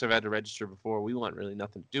 the mutants have had to register before. We want really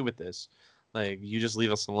nothing to do with this. Like, you just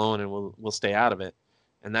leave us alone, and we'll stay out of it.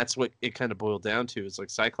 And that's what it kind of boiled down to. It's like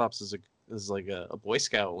Cyclops is like a Boy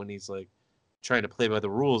Scout when he's like trying to play by the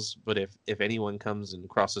rules, but if anyone comes and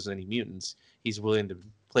crosses any mutants, he's willing to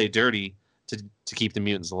play dirty to keep the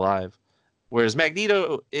mutants alive. Whereas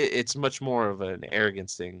Magneto, it's much more of an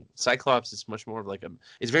arrogance thing. Cyclops is much more of like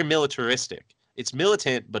it's very militaristic. It's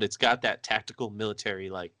militant, but it's got that tactical military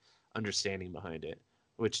like understanding behind it,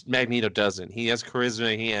 which Magneto doesn't. He has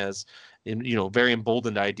charisma, he has very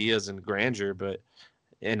emboldened ideas and grandeur, but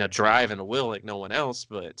and a drive and a will like no one else,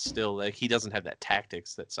 but still like he doesn't have that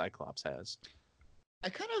tactics that Cyclops has. I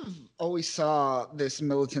kind of always saw this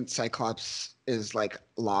militant Cyclops as like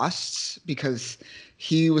lost because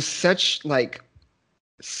he was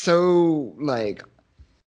so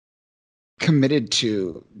committed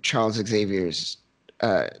to Charles Xavier's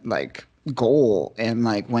like goal, and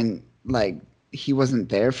like when like he wasn't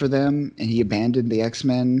there for them and he abandoned the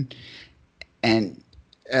X-Men and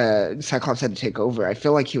Cyclops had to take over. I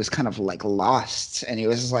feel like he was kind of like lost, and he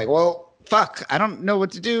was just like, well, fuck, I don't know what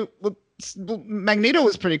to do. Well, Magneto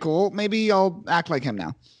was pretty cool. Maybe I'll act like him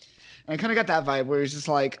now. And I kind of got that vibe where he's just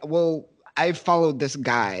like, well, I followed this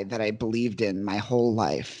guy that I believed in my whole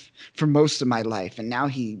life for most of my life, and now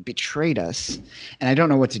he betrayed us, and I don't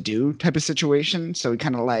know what to do type of situation. So he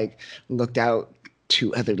kind of like looked out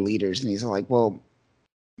to other leaders, and he's like, well,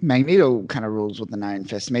 Magneto kind of rules with the Iron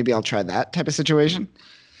Fist. Maybe I'll try that type of situation.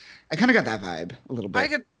 I kind of got that vibe a little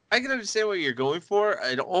bit. I can understand what you're going for.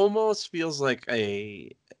 It almost feels like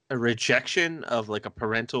a a rejection of like a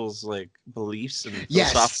parental's like beliefs and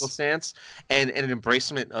Yes. philosophical stance, and an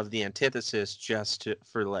embracement of the antithesis just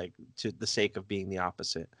for like to the sake of being the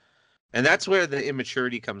opposite. And that's where the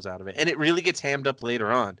immaturity comes out of it. And it really gets hammed up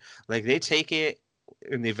later on. Like they take it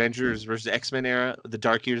in the Avengers versus X-Men era, the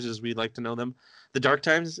Dark Years as we like to know them. The Dark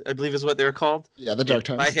Times, I believe is what they're called. Yeah, the Dark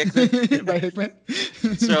Times. By Hickman. By Hickman.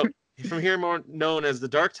 So from here more known as the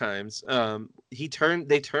Dark Times, they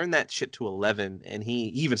turned that shit to 11, and he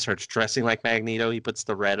even starts dressing like Magneto. He puts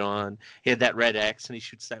the red on. He had that red X, and he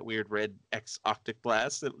shoots that weird red X optic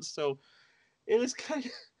blast. It was kind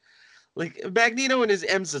of like Magneto and his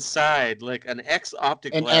M's aside, like an X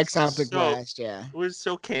optic blast. An X optic blast, yeah. It was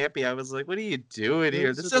so campy. I was like, what are you doing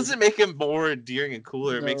here? This doesn't make him more endearing and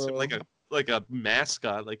cooler. It makes him like a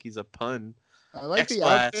mascot, like he's a pun. I like the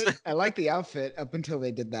outfit. I like the outfit up until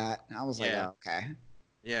they did that. I was like, oh, okay.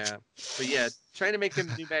 Yeah. But yeah, trying to make him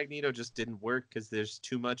new Magneto just didn't work because there's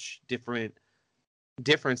too much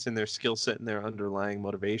difference in their skill set and their underlying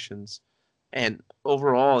motivations. And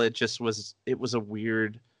overall it was a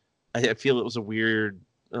weird I feel it was a weird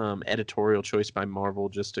editorial choice by Marvel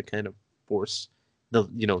just to kind of force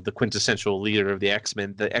the quintessential leader of the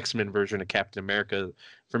X-Men, the X-Men version of Captain America.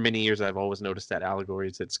 For many years, I've always noticed that allegory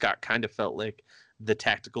is that Scott kind of felt like the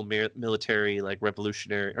tactical military, like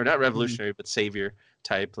revolutionary, or not revolutionary, but savior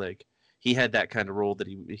type. Like he had that kind of role that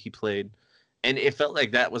he played. And it felt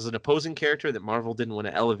like that was an opposing character that Marvel didn't want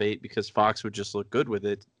to elevate because Fox would just look good with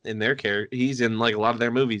it in their character. He's in like a lot of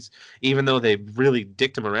their movies, even though they really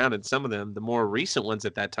dicked him around in some of them. The more recent ones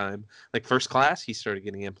at that time, like First Class, he started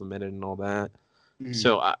getting implemented and all that.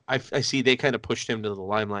 So I see they kind of pushed him to the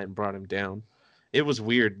limelight and brought him down. It was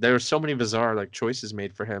weird. There were so many bizarre like choices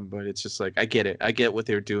made for him, but it's just like I get it. I get what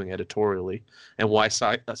they were doing editorially and why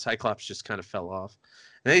Cyclops just kind of fell off.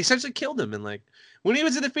 And they essentially killed him. And like when he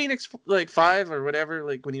was in the Phoenix like 5 or whatever,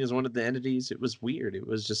 like when he was one of the entities, it was weird. It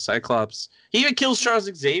was just Cyclops. He even kills Charles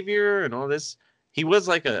Xavier and all this. He was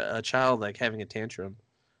like a child like having a tantrum.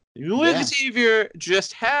 Xavier,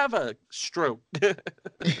 just have a stroke.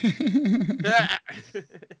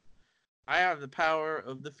 I have the power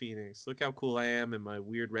of the Phoenix. Look how cool I am in my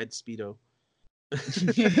weird red Speedo.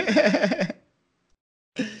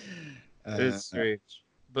 It's strange.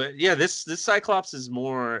 But yeah, this Cyclops is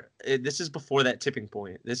more. This is before that tipping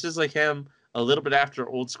point. This is like him a little bit after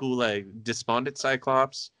old school, like despondent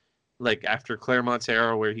Cyclops, like after Claremont's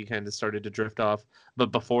era where he kind of started to drift off,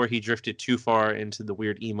 but before he drifted too far into the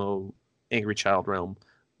weird emo, angry child realm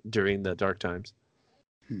during the Dark Times.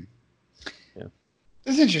 Yeah,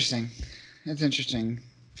 it's interesting. It's interesting,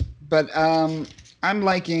 but I'm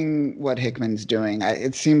liking what Hickman's doing.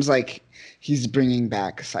 It seems like he's bringing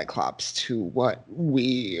back Cyclops to what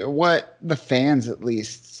the fans at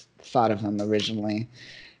least thought of him originally.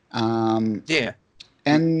 Yeah.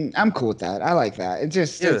 And I'm cool with that. I like that. It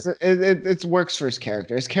just it works for his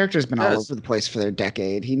character. His character's been all over the place for a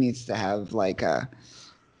decade. He needs to have like a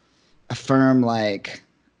firm like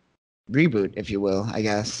reboot, if you will, I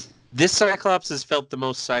guess. This Cyclops has felt the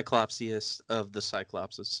most Cyclopsiest of the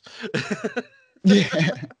Cyclopses.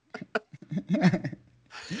 Yeah.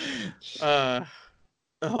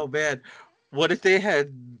 Oh man, what if they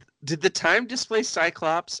had? Did the time displaced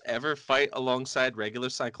Cyclops ever fight alongside regular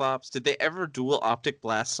Cyclops? Did they ever dual optic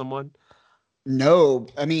blast someone? No,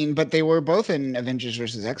 I mean, but they were both in Avengers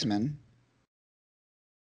versus X-Men.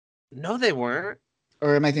 No, they weren't.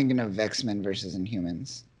 Or am I thinking of X-Men versus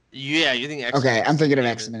Inhumans? Yeah, you think X-Men? Okay, I'm thinking of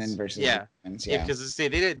X-Men and versus Inhumans. Yeah, because they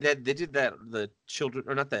did that the children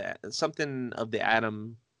or not the something of the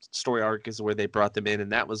Atom story arc is where they brought them in,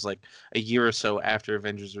 and that was like a year or so after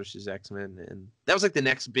Avengers versus X-Men, and that was like the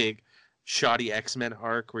next big shoddy X-Men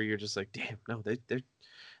arc where you're just like, damn, no,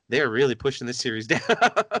 they're really pushing this series down.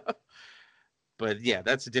 But yeah,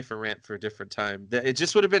 that's a different rant for a different time. It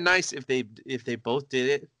just would have been nice if they both did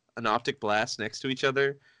it an optic blast next to each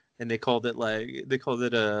other, and they called it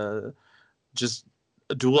just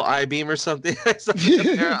a dual eye beam or something.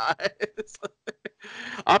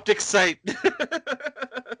 Optic sight.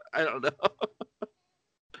 I don't know.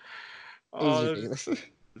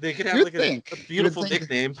 They could have like a beautiful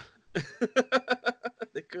nickname.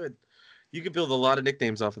 They could. You could build a lot of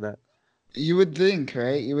nicknames off of that. You would think,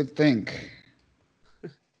 right? You would think.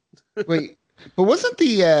 Wait, but wasn't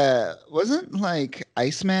like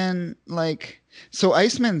Iceman like? So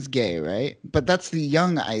Iceman's gay, right? But that's the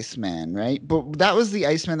young Iceman, right? But that was the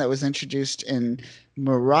Iceman that was introduced in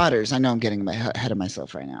Marauders. I know I'm getting ahead of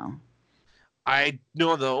myself right now. I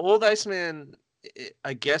know the old Iceman,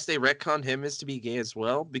 I guess they retconned him as to be gay as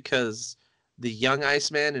well, because the young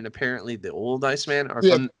Iceman and apparently the old Iceman are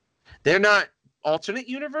they're not alternate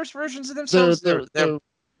universe versions of themselves. They're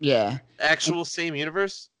Yeah. actual same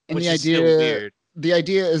universe, And which the is still idea weird. the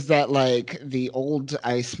idea is that like the old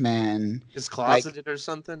Iceman, Is like closeted or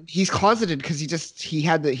something? he's closeted because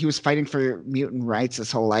he was fighting for mutant rights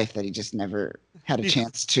his whole life that he just never had a He,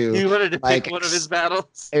 chance to he wanted to pick like one of his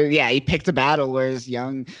battles. yeah, he picked a battle, whereas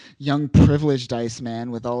young privileged Iceman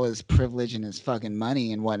with all his privilege and his fucking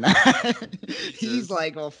money and whatnot, he's Jesus.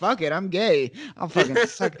 like, well, fuck it, I'm gay. I'll fucking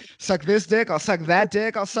suck this dick. I'll suck that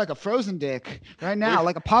dick. I'll suck a frozen dick right now, Where,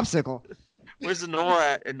 like a popsicle. where's the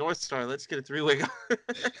Nora at in North Star? Let's get a three-way.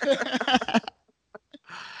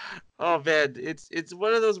 Oh man, it's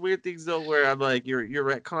one of those weird things though where I'm like you're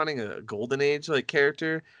retconning a golden age like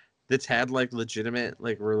character that's had like legitimate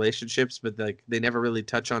like relationships, but like they never really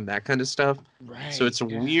touch on that kind of stuff. So Right. it's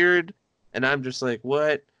Yeah. weird, and I'm just like,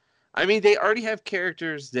 what? I mean, they already have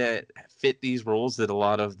characters that fit these roles that a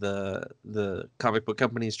lot of the comic book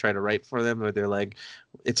companies try to write for them, where they're like,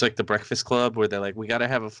 it's like the Breakfast Club, where they're like, we got to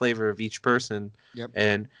have a flavor of each person, Yep.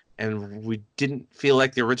 and we didn't feel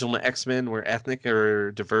like the original X-Men were ethnic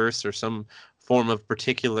or diverse or some form of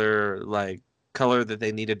particular like color that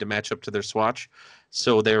they needed to match up to their swatch.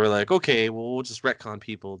 So they were like, okay, well, we'll just retcon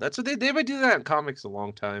people. That's what they've been doing that in comics a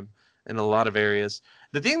long time in a lot of areas.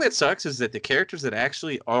 The thing that sucks is that the characters that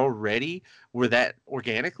actually already were that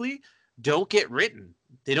organically don't get written.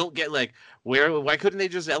 They don't get like why couldn't they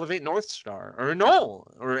just elevate North Star or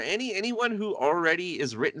Null or anyone who already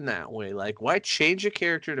is written that way? Like why change a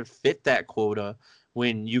character to fit that quota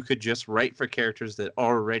when you could just write for characters that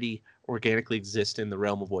already organically exist in the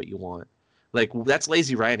realm of what you want? Like that's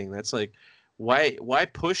lazy writing. That's like why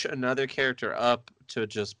push another character up to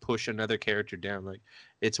just push another character down? Like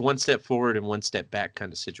it's one step forward and one step back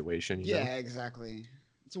kind of situation, you know? Yeah, exactly.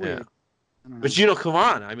 It's Yeah. weird. I don't know. But you know, come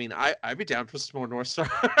on. I mean, I'd be down for some more North Star.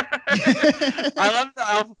 I love the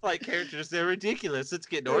Alpha Flight characters. They're ridiculous. Let's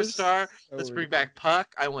get North Star. So Let's bring ridiculous. back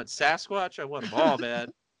Puck. I want Sasquatch. I want them all, man.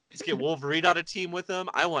 Let's get Wolverine on a team with them.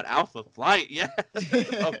 I want Alpha Flight. Yeah.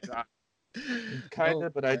 Oh god. Kinda, Oh,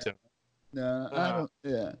 but I don't. no, I Uh, don't.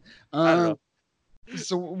 Yeah. I don't know.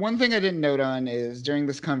 So one thing I didn't note on is during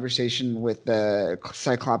this conversation with the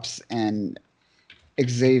Cyclops and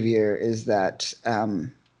Xavier is that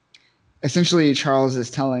essentially Charles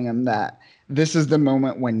is telling him that this is the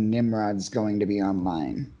moment when Nimrod's going to be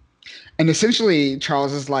online. And essentially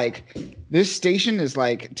Charles is like, this station is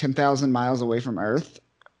like 10,000 miles away from Earth,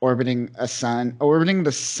 orbiting the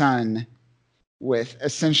sun with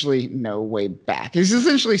essentially no way back. He's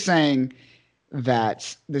essentially saying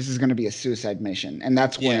that this is going to be a suicide mission. And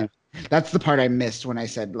that's the part I missed when I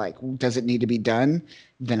said, like, does it need to be done?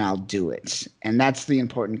 Then I'll do it. And that's the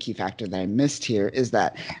important key factor that I missed here is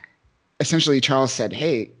that essentially Charles said,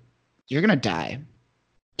 hey, you're going to die.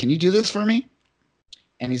 Can you do this for me?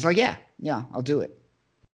 And he's like, yeah, I'll do it.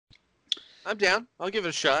 I'm down. I'll give it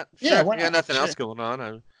a shot. Yeah, Sure. why I got not? nothing Sure. else going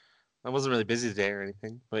on. I wasn't really busy today or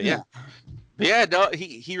anything. But Yeah. yeah. But yeah, no,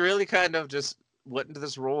 he really kind of just went into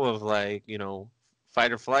this role of like,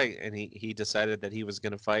 fight or flight, and he decided that he was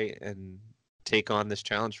going to fight and take on this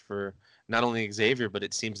challenge for not only Xavier, but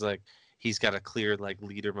it seems like he's got a clear like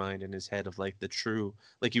leader mind in his head of like the true,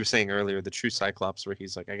 like you were saying earlier, the true Cyclops, where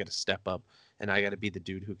he's like, I got to step up and I got to be the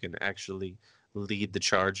dude who can actually lead the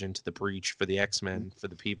charge into the breach for the X-Men, for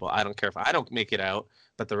the people. I don't care if I don't make it out,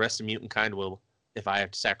 but the rest of mutant kind will if I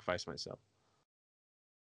have to sacrifice myself.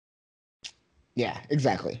 Yeah,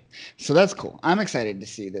 exactly. So that's cool. I'm excited to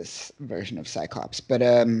see this version of Cyclops. But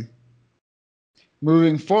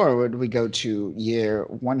moving forward, we go to year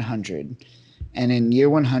 100. And in year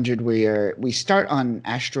 100 we start on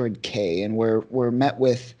asteroid K, and we're met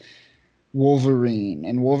with Wolverine.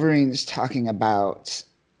 And Wolverine's talking about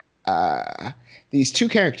these two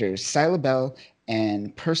characters, Silabelle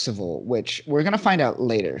and Percival, which we're going to find out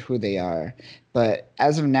later who they are. But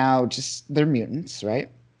as of now, just they're mutants, right?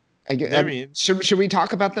 Should we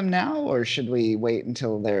talk about them now, or should we wait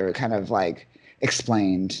until they're kind of like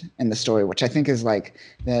explained in the story, which I think is like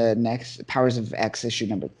the next Powers of X issue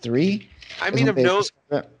number 3? I mean, of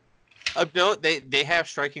note, they have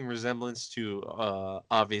striking resemblance to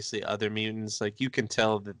obviously other mutants. Like you can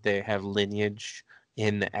tell that they have lineage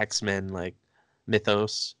in the X-Men like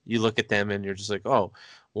mythos. You look at them and you're just like, oh,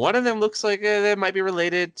 one of them looks like they might be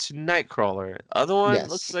related to Nightcrawler. Other one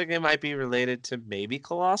looks like it might be related to maybe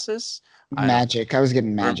Colossus. Magic. I was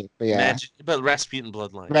getting Magic, but yeah. Magic, but Rasputin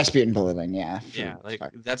bloodline. Rasputin bloodline, yeah. Yeah, like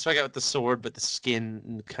that's why I got with the sword, but the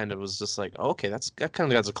skin kind of was just like, oh, okay, that kind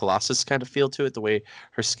of has a Colossus kind of feel to it, the way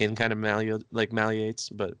her skin kind of malleates.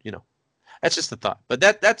 But that's just the thought. But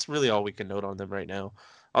that's really all we can note on them right now.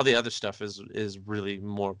 All the other stuff is really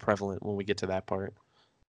more prevalent when we get to that part.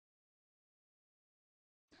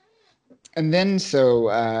 And then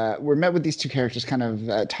we're met with these two characters kind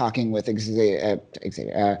of talking with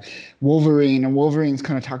Wolverine, and Wolverine's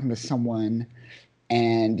kind of talking to someone,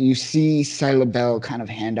 and you see Scylla Bell kind of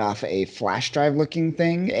hand off a flash drive looking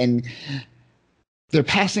thing, and they're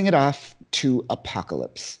passing it off to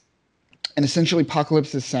Apocalypse. And essentially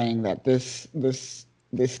Apocalypse is saying that this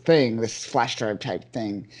thing, this flash drive type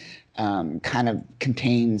thing, kind of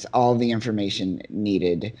contains all the information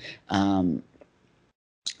needed.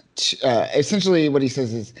 Essentially what he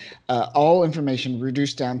says is all information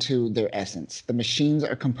reduced down to their essence. The machines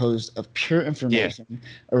are composed of pure information,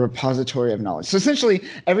 a repository of knowledge. So essentially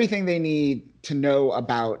everything they need to know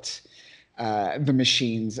about the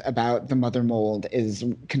machines, about the mother mold, is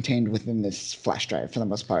contained within this flash drive for the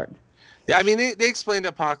most part. Yeah, I mean, they explained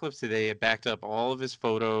Apocalypse today. It backed up all of his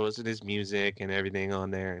photos and his music and everything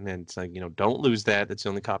on there. And then it's like, don't lose that. That's the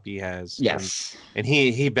only copy he has. Yes. And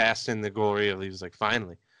he basked in the glory of, he was like,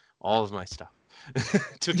 finally, all of my stuff.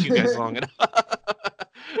 Took you guys long enough.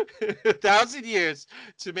 1,000 years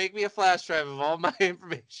to make me a flash drive of all my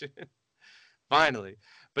information. Finally.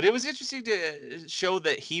 But it was interesting to show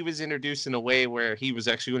that he was introduced in a way where he was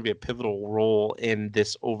actually going to be a pivotal role in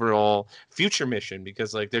this overall future mission,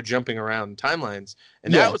 because like they're jumping around timelines.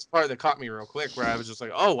 And that was the part that caught me real quick, where I was just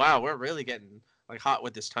like, oh, wow, we're really getting like hot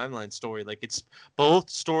with this timeline story. Like it's both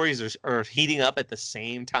stories are heating up at the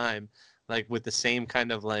same time, like with the same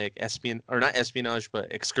kind of like not espionage, but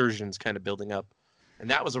excursions kind of building up. And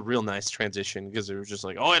that was a real nice transition, because it was just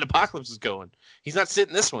like, oh, and Apocalypse is going. He's not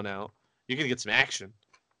sitting this one out. You're going to get some action.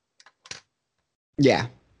 Yeah.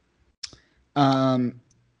 And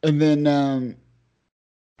then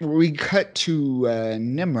we cut to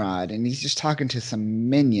Nimrod, and he's just talking to some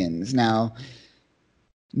minions. Now,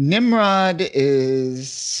 Nimrod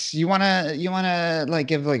is, you wanna like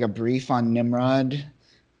give like a brief on Nimrod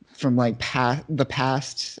from like the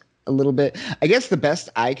past a little bit. I guess the best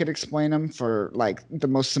I could explain him for like the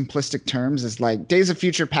most simplistic terms is like Days of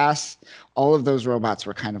Future Past. All of those robots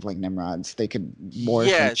were kind of like Nimrods. They could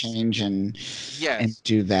morph and change and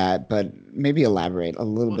do that. But maybe elaborate a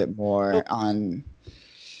little bit more on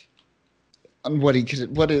what he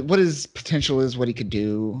could, what his potential is, what he could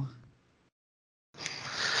do.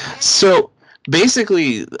 So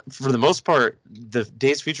basically, for the most part, the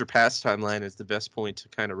Days of Future Past timeline is the best point to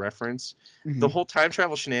kind of reference. Mm-hmm. The whole time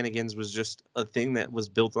travel shenanigans was just a thing that was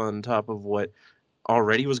built on top of what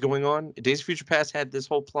already was going on. Days of Future Past had this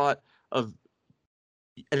whole plot of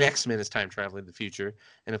an X-Men is time traveling in the future.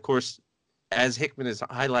 And of course, as Hickman has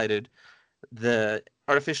highlighted, the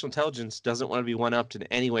artificial intelligence doesn't want to be one-upped in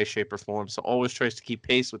any way, shape, or form, so always tries to keep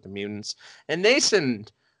pace with the mutants. And they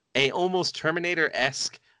send a almost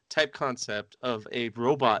Terminator-esque type concept of a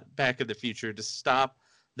robot back in the future to stop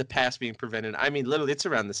the past being prevented. I mean, literally, it's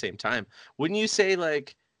around the same time. Wouldn't you say,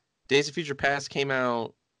 like, Days of Future Past came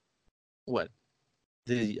out,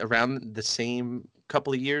 around the same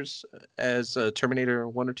couple of years as Terminator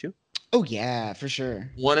 1 or 2? Oh, yeah, for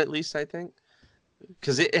sure. 1 at least, I think.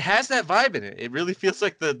 Because it has that vibe in it. It really feels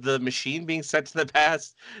like the machine being sent to the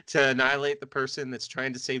past to annihilate the person that's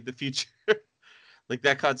trying to save the future. Like,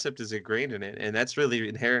 that concept is ingrained in it, and that's really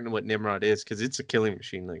inherent in what Nimrod is, because it's a killing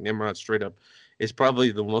machine. Like, Nimrod straight up is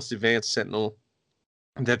probably the most advanced Sentinel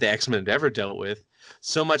that the X-Men had ever dealt with.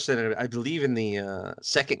 So much that I believe in the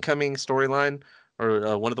Second Coming storyline,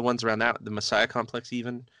 or one of the ones around that, the Messiah Complex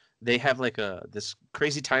even, they have like this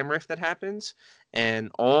crazy time rift that happens, and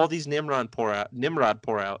all these Nimrod pour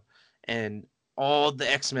out, and all the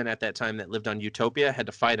X-Men at that time that lived on Utopia had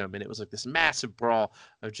to fight him, and it was like this massive brawl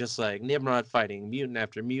of just like Nimrod fighting mutant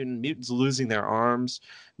after mutant, mutants losing their arms,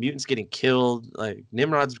 mutants getting killed, like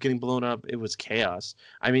Nimrod's getting blown up. It was chaos.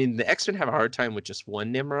 I mean, the X-Men have a hard time with just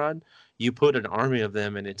one Nimrod. You put an army of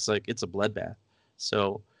them, and it's like it's a bloodbath.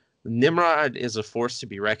 So Nimrod is a force to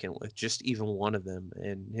be reckoned with, just even one of them,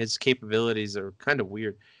 and his capabilities are kind of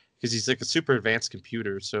weird because he's like a super advanced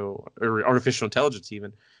computer, or artificial intelligence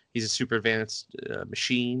even. He's a super advanced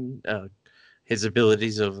machine. His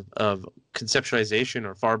abilities of conceptualization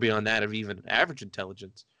are far beyond that of even average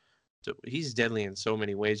intelligence. So he's deadly in so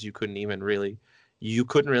many ways. You couldn't really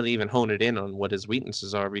even hone it in on what his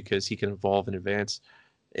weaknesses are, because he can evolve and advance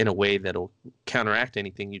in a way that'll counteract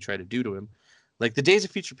anything you try to do to him. Like the Days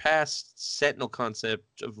of Future Past Sentinel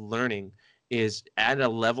concept of learning is at a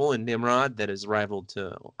level in Nimrod that is rivaled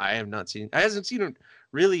to I hasn't seen it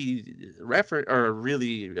really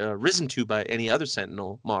risen to by any other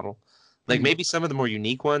Sentinel model. Like maybe some of the more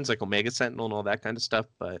unique ones like Omega Sentinel and all that kind of stuff,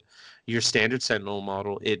 but your standard Sentinel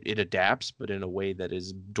model, it adapts, but in a way that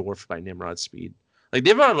is dwarfed by Nimrod's speed. Like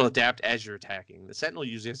Nimrod will adapt as you're attacking. The Sentinel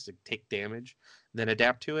usually has to take damage, then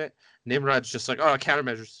adapt to it. Nimrod's just like, oh,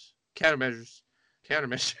 countermeasures. Countermeasures.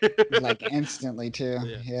 Like instantly too.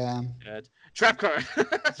 Yeah. Trap card.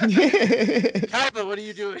 Kaiba, what are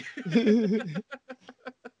you doing?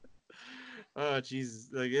 Oh Jesus!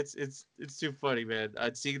 Like it's too funny, man.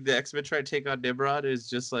 I'd seen the X-Men try to take on Nimrod is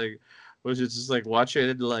just like was just like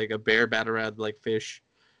watching like a bear bat around like fish.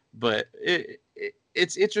 But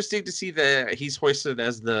it's interesting to see that he's hoisted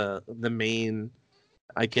as the main,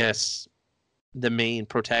 I guess, the main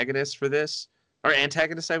protagonist for this, or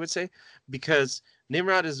antagonist, I would say, because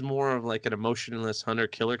Nimrod is more of like an emotionless hunter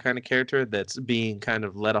killer kind of character that's being kind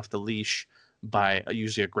of let off the leash by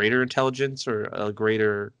usually a greater intelligence or a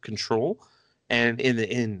greater control. And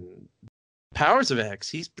in Powers of X,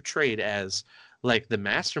 he's portrayed as like the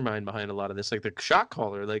mastermind behind a lot of this, like the shot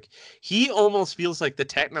caller. Like he almost feels like the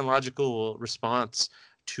technological response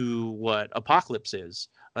to what Apocalypse is.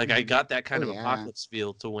 Like I got that kind of Apocalypse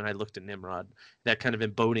feel to when I looked at Nimrod, that kind of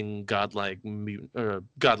embodying godlike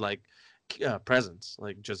presence,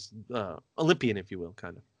 like just Olympian, if you will,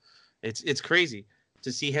 kind of. It's crazy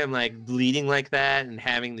to see him like leading like that and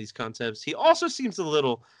having these concepts. He also seems a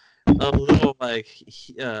little like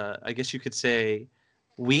I guess you could say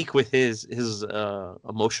weak with his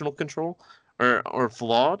emotional control or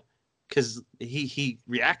flawed, because he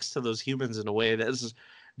reacts to those humans in a way that's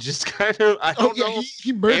just kind of I don't know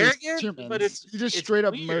he murders humans, but he just straight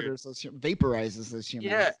up weird. Murders those vaporizes those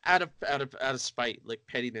humans. Yeah, out of spite, like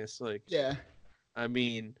pettiness, like yeah. I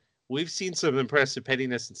mean, we've seen some impressive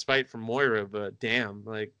pettiness and spite from Moira, but damn,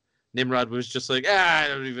 like Nimrod was just like, I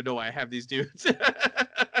don't even know why I have these dudes.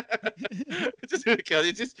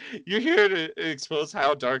 It's just you're here to expose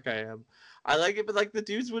how dark I am. I like it, but like the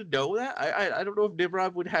dudes would know that. I don't know if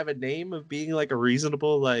Nimrod would have a name of being like a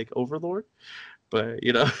reasonable like overlord, but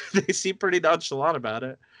you know they seem pretty nonchalant about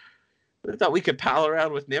it. I thought we could pal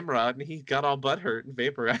around with Nimrod, and he got all butthurt and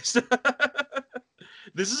vaporized.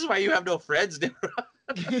 This is why you have no friends,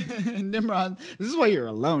 Nimrod. Nimrod, this is why you're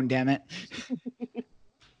alone, damn it.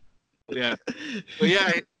 Yeah, but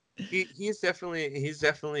yeah, he's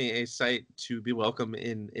definitely a sight to be welcome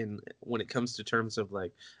in when it comes to terms of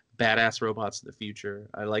like badass robots in the future.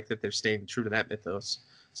 I like that they're staying true to that mythos.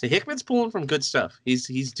 So Hickman's pulling from good stuff. He's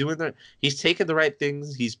taking the right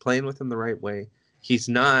things. He's playing with them the right way. He's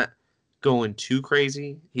not going too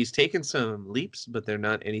crazy. He's taken some leaps, but they're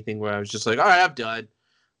not anything where I was just like, all right, I'm done.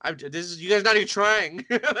 You guys not even trying.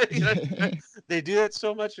 They do that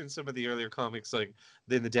so much in some of the earlier comics, like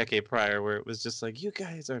in the decade prior, where it was just like, you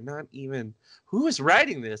guys are not even. Who is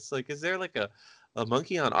writing this? Like, is there like a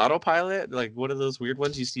monkey on autopilot, like one of those weird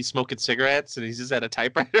ones you see smoking cigarettes, and he's just at a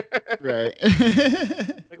typewriter? Right.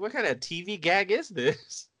 Like, what kind of TV gag is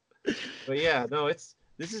this? But yeah, no,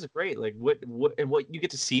 this is great. Like what you get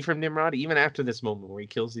to see from Nimrod, even after this moment where he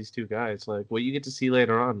kills these two guys, like what you get to see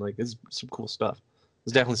later on, like is some cool stuff.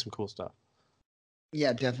 There's definitely some cool stuff.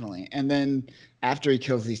 Yeah, definitely. And then after he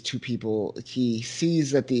kills these two people, he sees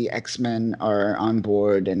that the X-Men are on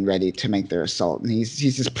board and ready to make their assault, and he's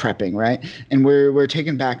just prepping, right? And we're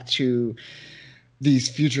taken back to these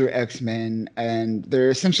future X-Men, and they're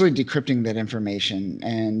essentially decrypting that information.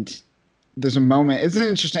 And there's a moment. Isn't it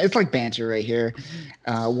interesting? It's like banter right here.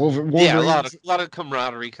 Wolverine. Yeah, a lot of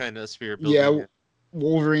camaraderie kind of sphere building. Yeah.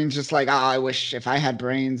 Wolverine's just like, I wish if I had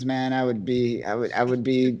brains, man, I would be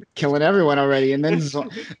killing everyone already. And then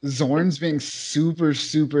Zorn's being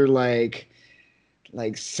super like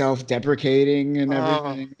self-deprecating and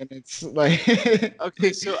everything, and it's like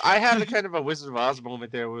okay, so I had a kind of a Wizard of Oz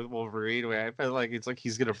moment there with Wolverine where I felt like it's like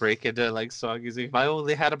he's gonna break into like song. He's like, if I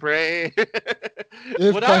only had a brain.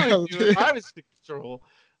 What I would do if I was in control.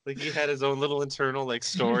 Like he had his own little internal like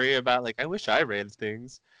story about like I wish I ran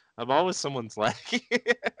things. I'm always someone's lackey.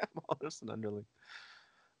 I'm always an underling.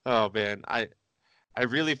 Oh man, I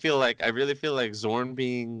really feel like Zorn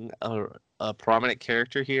being a prominent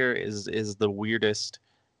character here is the weirdest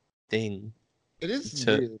thing. It is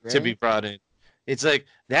to be brought in. It's like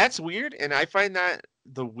that's weird, and I find that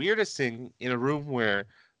the weirdest thing in a room where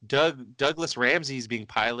Douglas Ramsey is being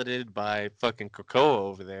piloted by fucking Krakoa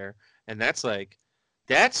over there, and that's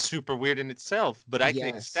super weird in itself. But I can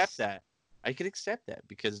accept that. I can accept that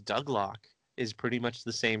because Douglock is pretty much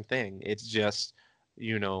the same thing. It's just,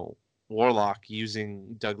 Warlock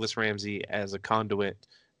using Douglas Ramsey as a conduit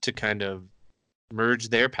to kind of merge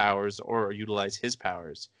their powers or utilize his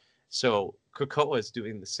powers. So Krakoa is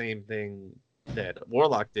doing the same thing that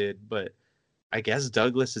Warlock did, but I guess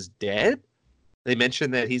Douglas is dead. They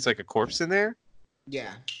mentioned that he's like a corpse in there.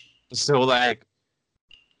 Yeah. So like,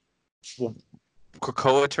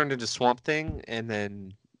 Krakoa turned into Swamp Thing, and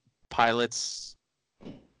then pilots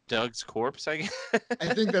Doug's corpse, I guess.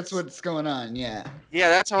 I think that's what's going on. Yeah. Yeah,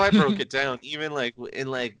 that's how I broke it down. Even like in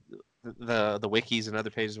like the wikis and other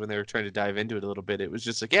pages when they were trying to dive into it a little bit, it was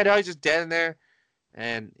just like, yeah, no, he's just dead in there,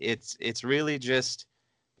 and it's really just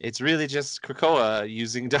Krakoa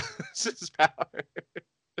using Doug's powers.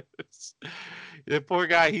 The poor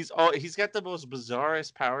guy, he's got the most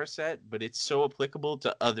bizarrest power set, but it's so applicable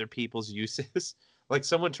to other people's uses. Like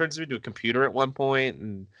someone turns him into a computer at one point,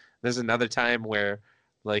 and there's another time where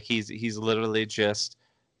like he's literally just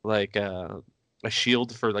like a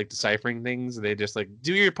shield for like deciphering things. They just like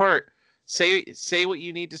do your part, say what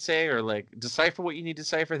you need to say, or like decipher what you need to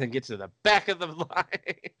decipher, then get to the back of the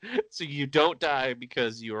line so you don't die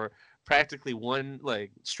because you're practically one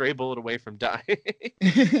like stray bullet away from dying.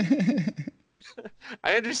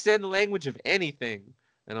 I understand the language of anything,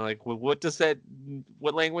 and I'm like, well, what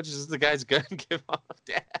language does the guy's gun give off?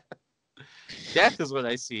 Death is what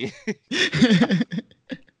I see.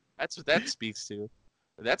 That's what that speaks to.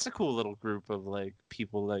 That's a cool little group of like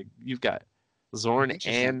people. Like you've got Zorn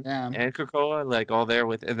and Krakoa, like all there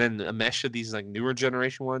with, and then a mesh of these like newer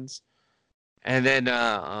generation ones, and then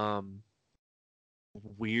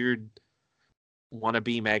weird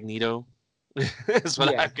wannabe Magneto is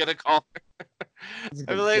what I'm gonna call her.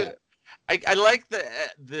 I mean, like, I like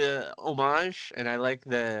the homage, and I like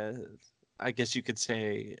I guess you could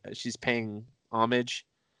say she's paying homage,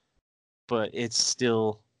 but it's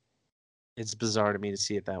bizarre to me to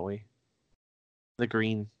see it that way. The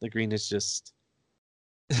green is just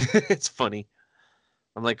it's funny.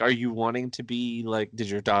 I'm like, are you wanting to be like, did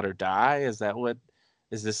your daughter die? Is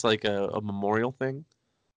this like a memorial thing?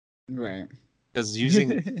 Right. Because using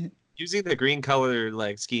the green color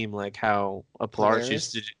like scheme, like how a Polaris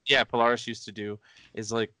used to do,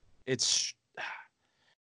 is like it's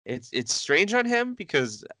strange on him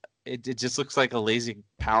because it just looks like a lazy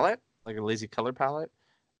palette, like a lazy color palette,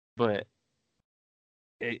 but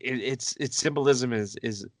its symbolism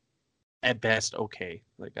is at best okay.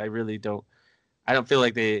 Like I don't feel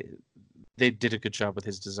like they did a good job with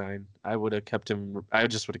his design. I just would have kept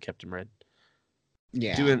him red.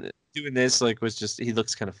 Yeah. Doing this like was just, he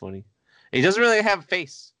looks kind of funny. And he doesn't really have a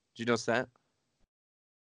face. Did you notice that?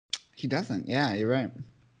 He doesn't. Yeah, you're right.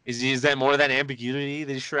 Is that more of that ambiguity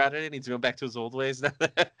that he's shrouded in? He's going back to his old ways now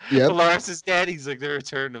that Yep. Polaris is dead. He's like the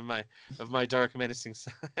return of my dark menacing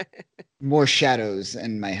side. More shadows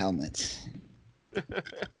in my helmet.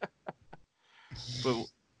 But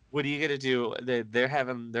what are you gonna do? They're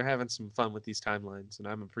having some fun with these timelines, and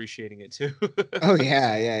I'm appreciating it too. Oh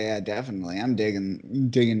yeah, definitely. I'm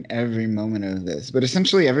digging every moment of this. But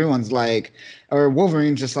essentially, everyone's like, or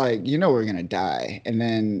Wolverine's just like, we're gonna die, and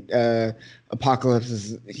then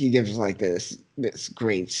Apocalypse he gives like this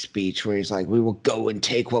great speech where he's like, we will go and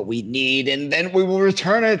take what we need, and then we will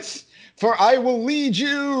return it, for I will lead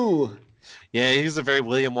you. Yeah, he's a very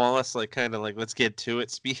William Wallace, like kind of like let's get to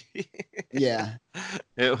it speech. Yeah,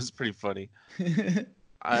 it was pretty funny.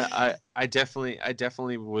 I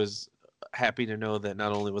definitely was happy to know that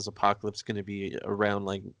not only was Apocalypse going to be around,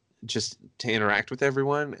 like just to interact with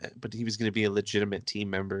everyone, but he was going to be a legitimate team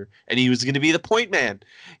member, and he was going to be the point man.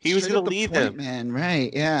 He was going to lead them. Man,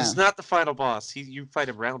 right? Yeah. He's not the final boss. You fight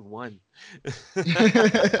him round one.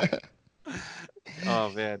 Oh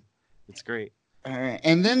man, it's great. All right,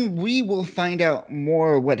 and then we will find out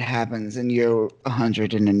more what happens in year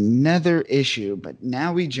 100 in another issue, but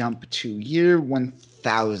now we jump to year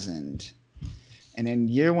 1000. And in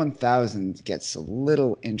year 1000 gets a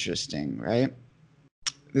little interesting, right?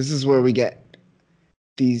 This is where we get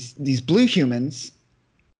these blue humans,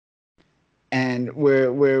 and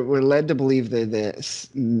we're led to believe they're this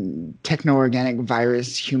techno-organic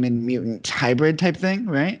virus human mutant hybrid type thing,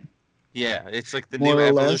 right? Yeah, it's like the More new or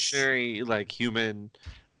evolutionary like human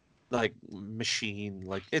like machine.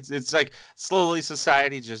 Like it's like slowly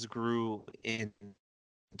society just grew into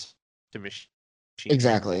machine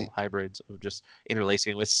Exactly. hybrids of just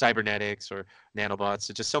interlacing with cybernetics or nanobots.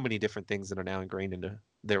 It's just so many different things that are now ingrained into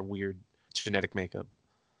their weird genetic makeup.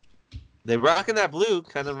 They rocking that blue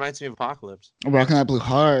kind of reminds me of Apocalypse. Rocking that blue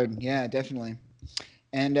hard, yeah, definitely.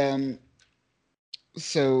 And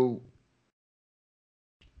so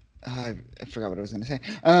I forgot what I was going to say.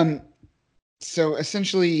 So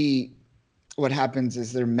essentially, what happens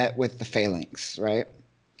is they're met with the Phalanx, right?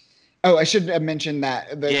 Oh, I should have mentioned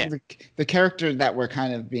that the character that we're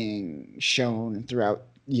kind of being shown throughout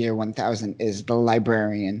year 1000 is the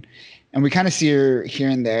librarian, and we kind of see her here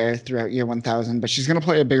and there throughout year 1000, but she's going to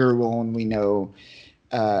play a bigger role, and we know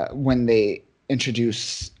when they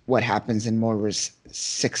introduce what happens in Moira's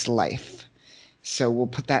sixth life. So we'll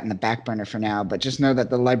put that in the back burner for now. But just know that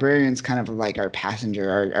the librarian's kind of like our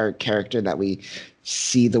passenger, our character that we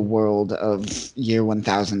see the world of year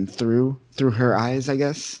 1000 through her eyes, I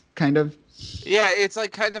guess, kind of. Yeah, it's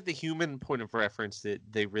like kind of the human point of reference that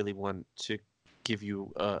they really want to give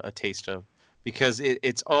you a taste of, because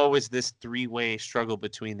it's always this three-way struggle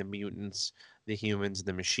between the mutants, the humans,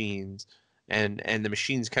 the machines, and the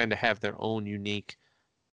machines kind of have their own unique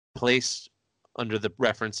place under the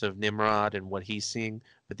reference of Nimrod and what he's seeing.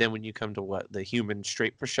 But then when you come to what the human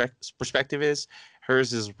straight perspective is,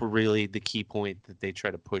 hers is really the key point that they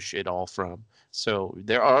try to push it all from. So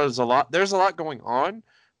there's a lot going on,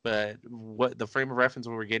 but what the frame of reference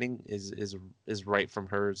we're getting is right from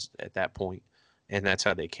hers at that point, and that's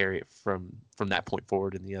how they carry it from that point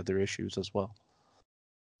forward in the other issues as well.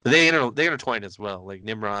 But they intertwine as well, like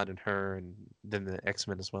Nimrod and her, and then the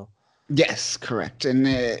X-Men as well. Yes, correct. And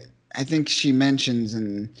I think she mentions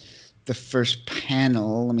in the first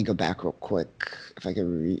panel. Let me go back real quick if I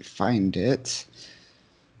can find it.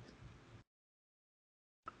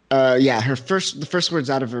 Yeah, the first words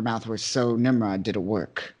out of her mouth were, "So Nimrod, did it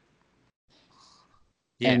work?"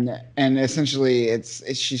 Yeah. And essentially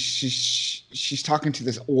she's talking to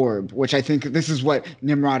this orb, which I think this is what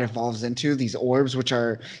Nimrod evolves into, these orbs, which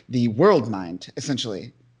are the world mind,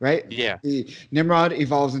 essentially, right? Yeah. Nimrod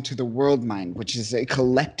evolves into the world mind, which is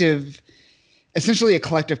essentially a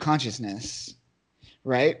collective consciousness,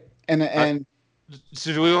 right? And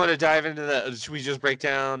so do we want to dive into that? Should we just break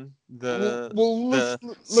down the let me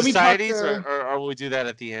talk, societies, or will we do that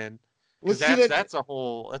at the end? Because that's a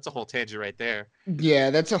whole tangent right there.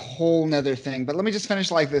 Yeah, that's a whole nother thing. But let me just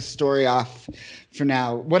finish like this story off for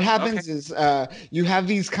now. What happens is you have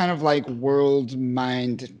these kind of like world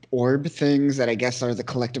mind orb things that I guess are the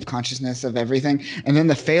collective consciousness of everything. And then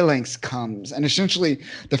the phalanx comes, and essentially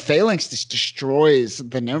the phalanx just destroys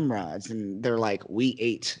the Nimrods, and they're like, "We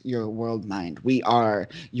ate your world mind. We are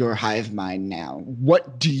your hive mind now.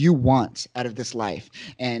 What do you want out of this life?"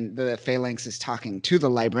 And the phalanx is talking to the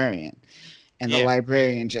librarian. And the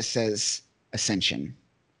librarian just says ascension.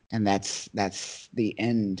 And that's the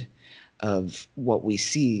end of what we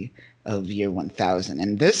see of year 1000.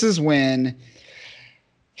 And this is when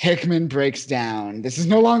Hickman breaks down. This is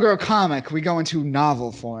no longer a comic. We go into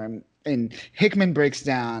novel form. And Hickman breaks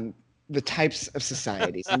down the types of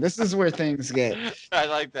societies. And this is where things get. I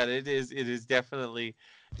like that. It is definitely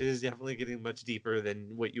getting much deeper than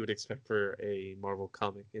what you would expect for a Marvel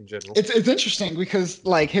comic in general. It's interesting because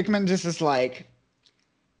like Hickman just is like,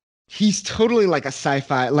 he's totally like a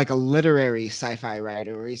sci-fi, like a literary sci-fi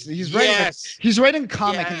writer. He's writing he's writing a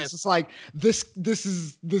comic, and it's just like this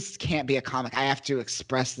can't be a comic. I have to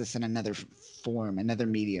express this in another form, another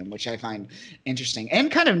medium, which I find interesting and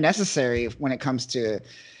kind of necessary when it comes to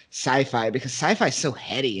sci-fi, because sci-fi is so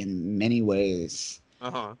heady in many ways.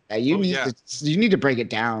 You need to break it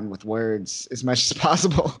down with words as much as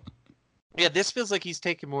possible. Yeah, this feels like he's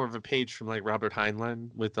taking more of a page from like Robert Heinlein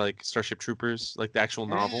with like Starship Troopers, like the actual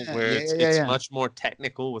novel, where it's much more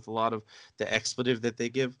technical with a lot of the expletive that they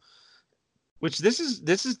give. Which this is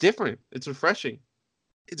different. It's refreshing.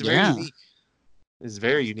 It's very unique. It's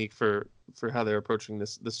very unique for how they're approaching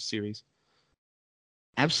this series.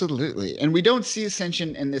 Absolutely. And we don't see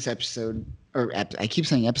Ascension in this episode, or I keep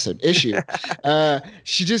saying episode, issue.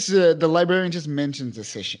 She just, the librarian just mentions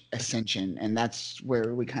Ascension, and that's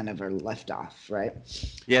where we kind of are left off, right?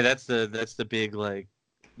 Yeah, that's the big, like,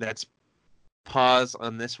 that's pause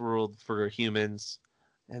on this world for humans,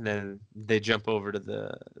 and then they jump over to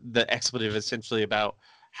the expletive essentially about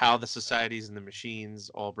how the societies and the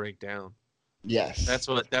machines all break down. Yes. That's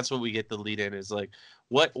what we get the lead in, is like,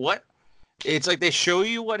 what it's like they show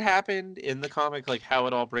you what happened in the comic, like how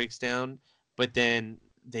it all breaks down, but then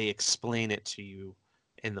they explain it to you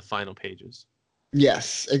in the final pages.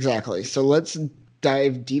 Yes, exactly. So let's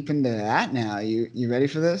dive deep into that now. You ready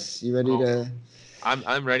for this? You ready to?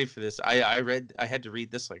 I'm ready for this. I had to read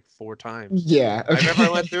this like 4 times. Yeah. Okay. I remember I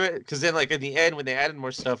went through it because then like at the end when they added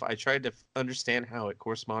more stuff, I tried to understand how it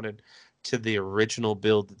corresponded to the original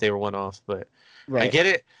build that they were one off, but I get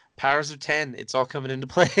it. Powers of 10, it's all coming into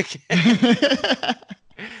play again.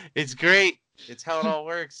 It's great. It's how it all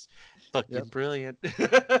works. Fucking brilliant.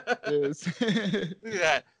 It is. Look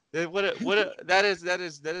at that. That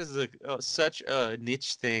is such a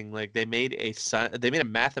niche thing. Like they made a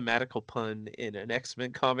mathematical pun in an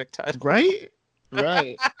X-Men comic title.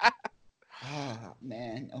 Right. Oh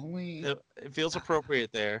man, it feels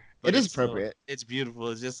appropriate there. It is appropriate. It's beautiful.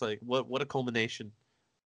 It's just like what a culmination.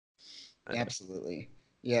 Absolutely.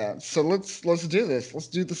 Yeah, so let's do this. Let's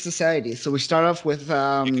do the society. So we start off with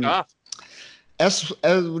Kick it off.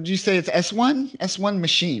 would you say it's S1? S1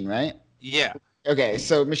 machine, right? Yeah. Okay,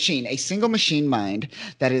 so machine, a single machine mind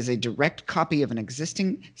that is a direct copy of an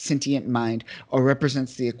existing sentient mind or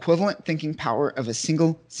represents the equivalent thinking power of a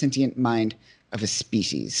single sentient mind of a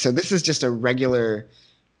species. So this is just a regular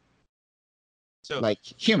So, like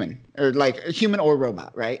human or like a human or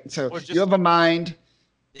robot, right? So or you just have a mind.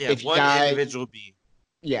 yeah, If you one die, individual being.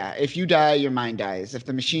 yeah, if you die, your mind dies. If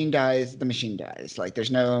the machine dies, the machine dies. Like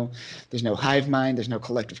there's no hive mind, there's no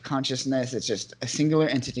collective consciousness. It's just a singular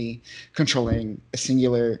entity controlling a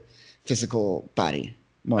singular physical body,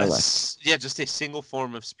 more or less. Yeah, just a single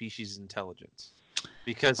form of species intelligence.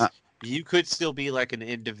 Uh, Because you could still be like an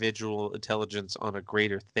individual intelligence on a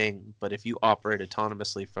greater thing, but if you operate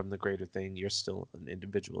autonomously from the greater thing, you're still an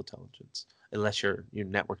individual intelligence, unless you're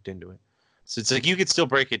networked into it. So it's like you could still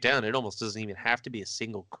break it down. It almost doesn't even have to be a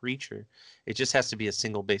single creature. It just has to be a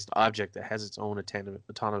single based object that has its own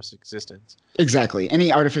autonomous existence. exactly.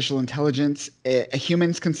 Any artificial intelligence, a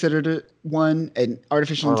human's considered one, an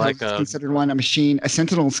artificial Or like intelligence is considered one, a machine, a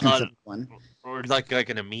sentinel is uh, considered one. or like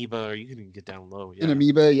an amoeba, or you can even get down low. An Yeah,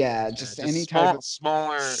 amoeba, yeah, yeah, just any just type of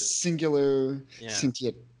smaller. singular Yeah,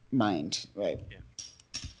 sentient mind, right? yeah.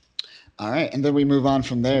 All right, and then we move on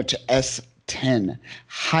from there to S10,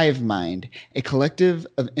 hive mind, a collective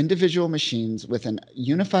of individual machines with an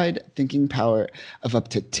unified thinking power of up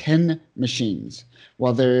to 10 machines.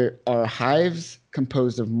 While there are hives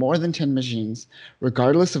composed of more than 10 machines,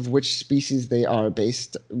 regardless of which species they are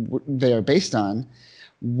based on,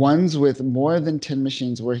 ones with more than 10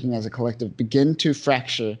 machines working as a collective begin to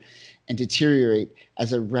fracture and deteriorate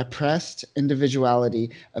as a repressed individuality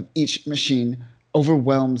of each machine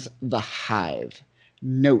overwhelms the hive.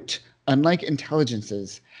 Note, unlike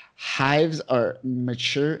intelligences, hives are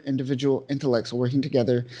mature individual intellects working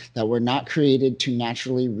together that were not created to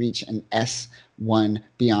naturally reach an S1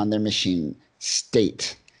 beyond their machine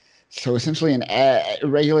state. So essentially, a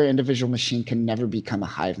regular individual machine can never become a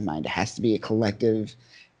hive mind. It has to be a collective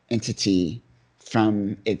entity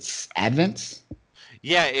from its advent.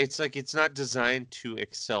 Yeah, it's like it's not designed to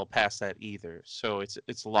excel past that either. So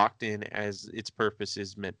it's locked in as its purpose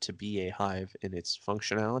is meant to be a hive in its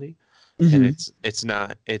functionality, and Mm-hmm. it's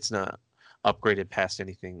not upgraded past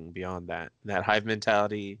anything beyond that. That hive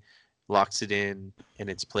mentality locks it in, and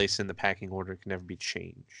its place in the packing order can never be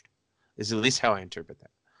changed. Is at least how I interpret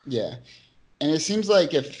that. Yeah. And it seems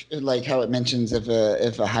like if, like how it mentions, if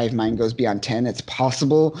a hive mind goes beyond 10, it's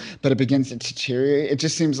possible, but it begins to deteriorate. It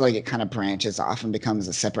just seems like it kind of branches off and becomes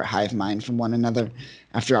a separate hive mind from one another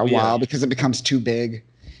after a Yeah, while because it becomes too big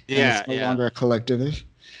and yeah, it's no yeah. longer a collective.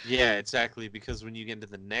 Yeah, exactly. Because when you get into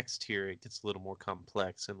the next tier, it gets a little more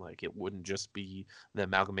complex, and like it wouldn't just be the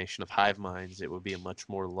amalgamation of hive minds. It would be a much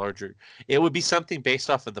more larger. It would be something based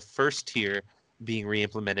off of the first tier being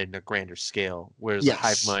re-implemented in a grander scale, whereas the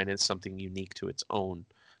hive Yes. mind is something unique to its own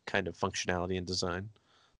kind of functionality and design.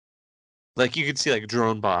 Like you could see, like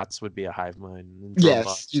drone bots would be a hive mind, and drone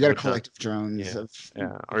Yes. You bots got a would not. collective drones Yeah, of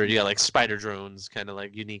yeah, or yeah, like spider drones, kind of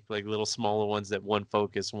like unique, like little smaller ones that one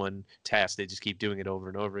focus, one task. They just keep doing it over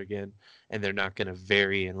and over again, and they're not gonna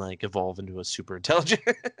vary and like evolve into a super intelligent.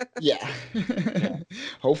 yeah. Yeah,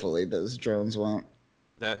 Hopefully those drones won't.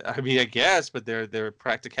 that I mean, I guess, but their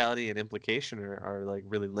practicality and implication are like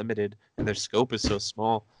really limited, and their scope is so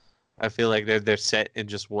small. I feel like they're set in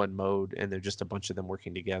just one mode, and they're just a bunch of them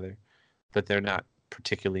working together, but they're not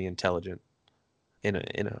particularly intelligent in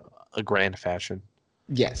a grand fashion.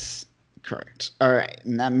 Yes, correct. All right,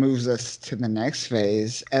 and that moves us to the next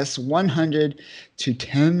phase, S100 to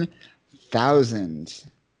 10,000.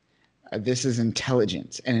 This is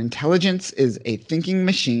intelligence. And intelligence is a thinking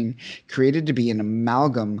machine created to be an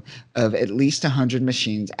amalgam of at least 100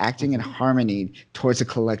 machines acting in harmony towards a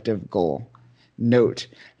collective goal. Note,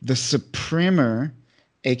 the Supremer,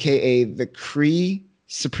 aka the Kree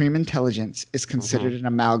Supreme Intelligence, is Hmm. considered an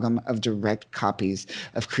amalgam of direct copies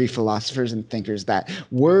of Kree philosophers and thinkers that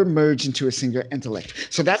were merged into a single intellect.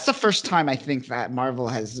 So that's the first time I think that Marvel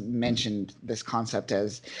has mentioned this concept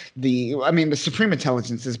as the Supreme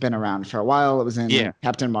Intelligence has been around for a while. It was in Yeah,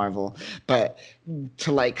 Captain Marvel, but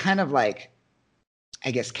to like kind of like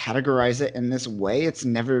I guess categorize it in this way, it's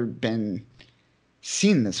never been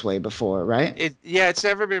seen this way before, right? it's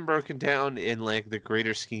never been broken down in like the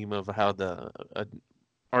greater scheme of how the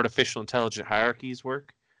artificial intelligent hierarchies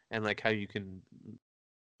work, and like how you can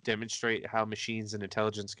demonstrate how machines and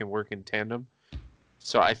intelligence can work in tandem.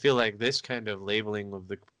 So I feel like this kind of labeling of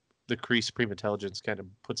the Kree Supreme Intelligence kind of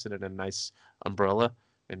puts it in a nice umbrella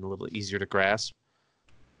and a little easier to grasp.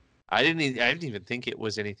 I didn't even think it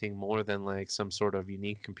was anything more than like some sort of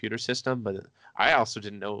unique computer system, but I also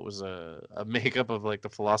didn't know it was a makeup of like the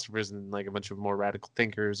philosophers and like a bunch of more radical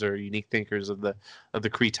thinkers or unique thinkers of the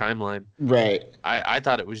Kree timeline. Right. I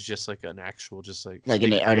thought it was just like an actual just Like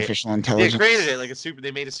an artificial they intelligence. created it like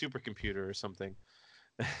they made a supercomputer or something.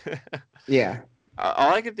 Yeah.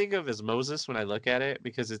 All I can think of is Moses when I look at it,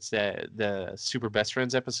 because it's the Super Best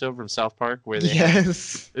Friends episode from South Park where they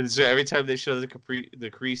Yes. so every time they show the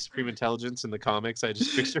Kree Supreme Intelligence in the comics, I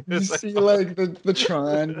just picture You it. see like the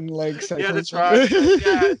Tron like yeah, the cycles. Tron.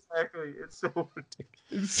 Yeah, exactly. It's so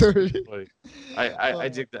ridiculous. So Funny. I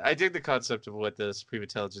dig the concept of what the Supreme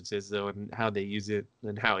Intelligence is though, and how they use it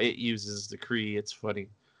and how it uses the Kree. It's funny.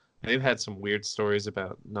 They've had some weird stories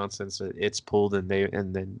about nonsense that it's pulled and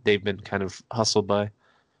then they've been kind of hustled by.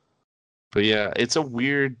 But yeah, it's a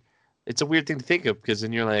weird thing to think of, because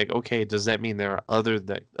then you're like, okay, does that mean there are other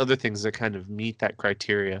things that kind of meet that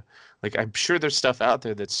criteria? Like I'm sure there's stuff out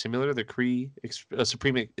there that's similar to the Kree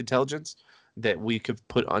Supreme Intelligence that we could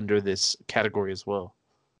put under this category as well.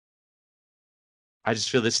 I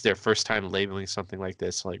just feel this is their first time labeling something like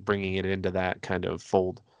this, like bringing it into that kind of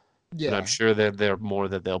fold. But I'm sure that there are more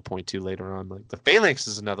that they'll point to later on. Like the Phalanx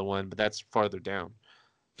is another one, but that's farther down.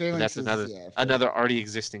 But that's another already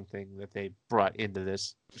existing thing that they brought into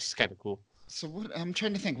this, which is kind of cool. So what I'm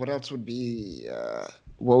trying to think, what else would be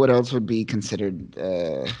what else would be considered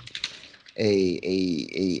an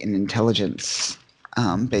intelligence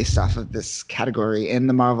based off of this category in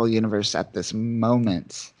the Marvel universe at this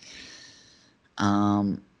moment?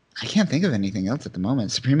 I can't think of anything else at the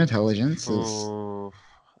moment. Supreme Intelligence is.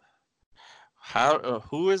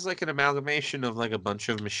 Who is like an amalgamation of like a bunch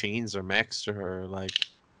of machines or mechs or like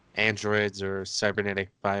androids or cybernetic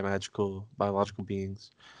biological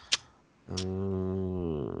beings?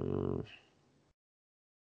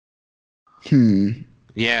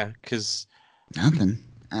 Yeah, because nothing.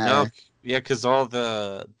 Because all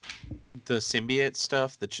the symbiote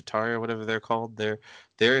stuff, the Chitauri or whatever they're called,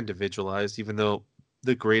 they're individualized, even though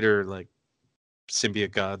the greater like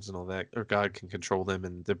symbiote gods and all that, or God can control them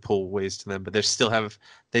and they pull ways to them, but they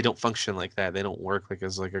don't function like that. They don't work like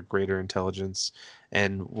as like a greater intelligence.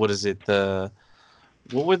 And what is it? What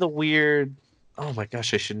were the weird? Oh my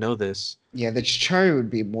gosh, I should know this. Yeah, the Chitauri would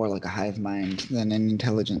be more like a hive mind than an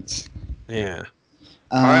intelligence. Yeah.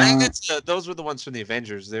 I think those were the ones from the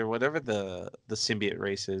Avengers. They're whatever the symbiote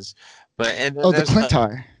race is, but the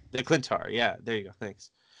Clintar. The Clintar, yeah. There you go.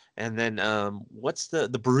 Thanks. And then what's the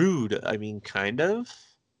Brood? I mean, kind of.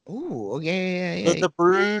 Oh, yeah. The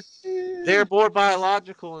Brood, they're more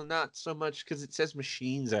biological and not so much because it says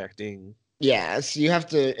machines acting. Yeah, so you have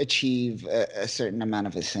to achieve a certain amount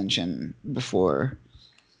of ascension before,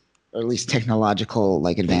 or at least technological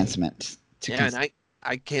like advancement. And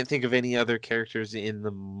I can't think of any other characters in the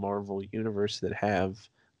Marvel universe that have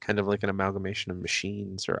kind of like an amalgamation of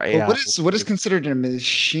machines or AI. Well, what is considered a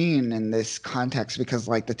machine in this context? Because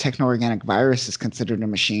like the techno-organic virus is considered a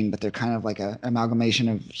machine, but they're kind of like an amalgamation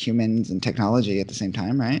of humans and technology at the same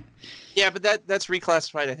time, right? Yeah, but that's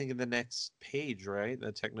reclassified, I think, in the next page, right?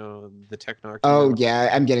 The techno. Oh yeah,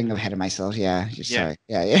 I'm getting ahead of myself. Yeah, sorry.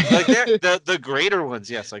 Yeah. Like the greater ones,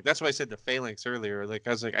 yes. Like that's why I said the Phalanx earlier. Like I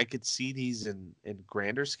was like, I could see these in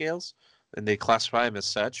grander scales, and they classify them as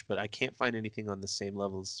such, but I can't find anything on the same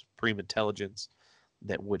level as Supreme Intelligence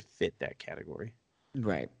that would fit that category.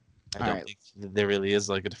 Right. I don't think there really is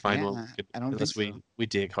like a defined one. I don't unless think so. we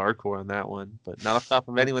dig hardcore on that one, but not off the top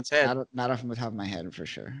of anyone's head. Not off the top of my head for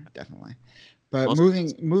sure, definitely. But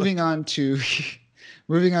moving on to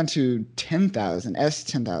 10,000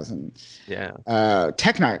 S10,000. Yeah.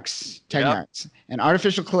 Technarchs, an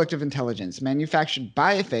artificial collective intelligence manufactured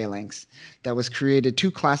by a phalanx that was created to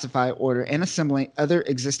classify, order, and assimilate other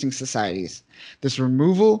existing societies. This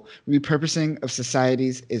repurposing of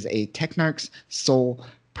societies is a Technarch's sole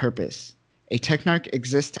purpose. A Technarch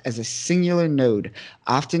exists as a singular node,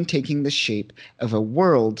 often taking the shape of a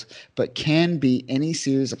world, but can be any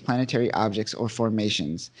series of planetary objects or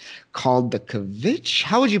formations, called the Kavich.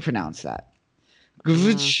 How would you pronounce that?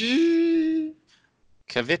 Kavich.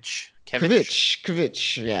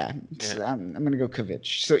 Yeah. So I'm going to go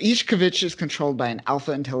Kavich. So each Kavich is controlled by an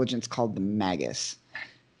alpha intelligence called the Magus.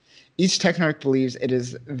 Each Technarch believes it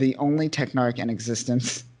is the only Technarch in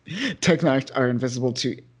existence. Technarchs are invisible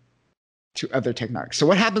to other Technarchs. So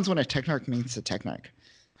what happens when a Technarch meets a Technarch?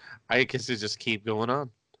 I guess they just keep going on.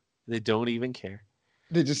 They don't even care.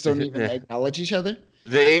 They just don't even acknowledge each other?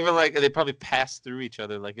 They even they probably pass through each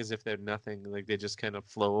other like as if they're nothing. Like they just kind of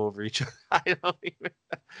flow over each other.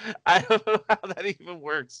 I don't know how that even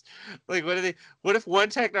works. Like what if one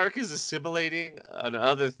Technarch is assimilating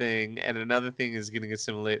another thing and another thing is getting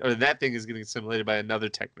assimilated, or that thing is getting assimilated by another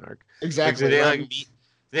Technarch? Like do Exactly. they Right. meet?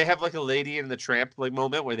 Do they have like a Lady in the Tramp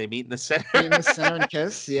moment where they meet in the center? In the center and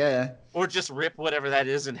kiss, yeah. Or just rip whatever that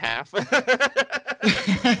is in half.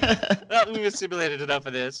 Well, we've assimilated enough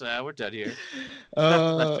of this. We're done here.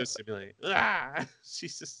 Nothing left to assimilate. Ah,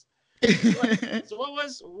 Jesus. So what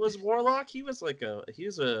was Warlock? He was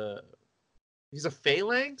he's a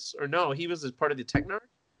Phalanx, or no? He was a part of the Technarch.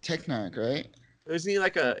 Technarch, right? Isn't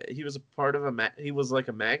he he was a part of he was like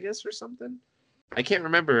a Magus or something? I can't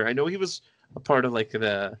remember. I know he was a part of like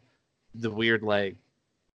the weird like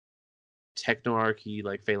Technarchy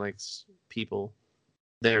like Phalanx people.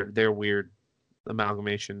 Their weird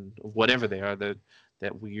amalgamation of whatever they are.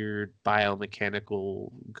 That weird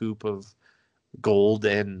biomechanical goop of gold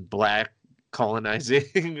and black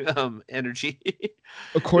colonizing energy.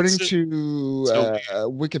 According It's to so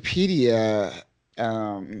Wikipedia,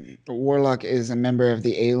 Warlock is a member of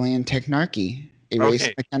the alien Technarchy, a race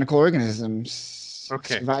Okay. of mechanical organisms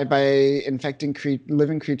Okay. survived by infecting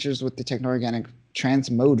living creatures with the technorganic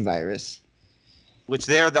transmode virus. Which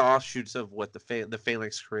they are the offshoots of what the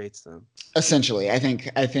Phalanx creates them. Essentially, I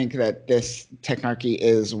think that this Technarchy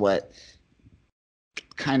is what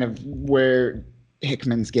kind of where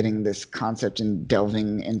Hickman's getting this concept and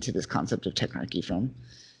delving into this concept of Technarchy from.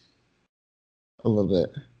 A little bit.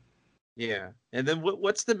 Yeah, and then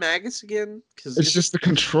what's the Magus again? Because It's just the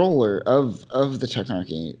controller of the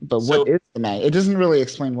Technarchy. But So- what is the Magus? It doesn't really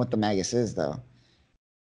explain what the Magus is, though.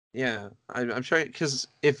 yeah, I'm trying because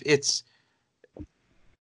if it's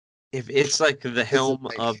like the helm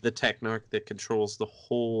like- of the Technarch that controls the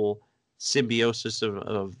whole symbiosis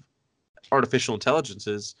of artificial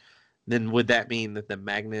intelligences, then would that mean that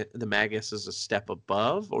the Magus is a step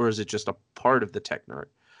above, or is it just a part of the Technarch?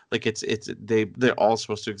 Like they're all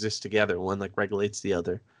supposed to exist together. One like regulates the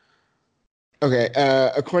other. Okay,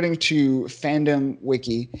 according to Fandom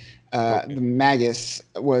Wiki, Okay. the Magus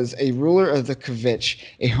was a ruler of the Kvetch,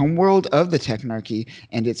 a homeworld of the Technarchy,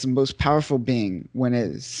 and its most powerful being. When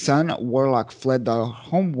his son Warlock fled the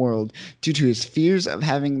homeworld due to his fears of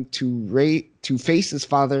having to face his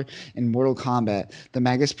father in mortal combat, the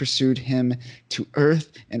Magus pursued him to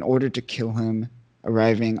Earth in order to kill him.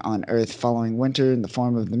 Arriving on Earth following winter in the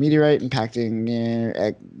form of the meteorite impacting near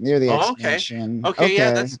the Oh, okay. expansion. Okay,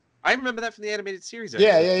 yeah, I remember that from the animated series. Yeah,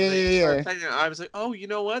 actually. yeah, When they yeah. started playing it, I was like, oh, you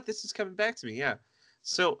know what? This is coming back to me. Yeah.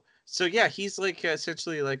 So yeah, he's like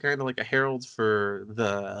essentially like kind of like a herald for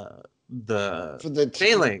the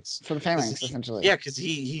Phalanx. For the Phalanx, He- essentially. Yeah, because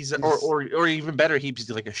he's or even better, he's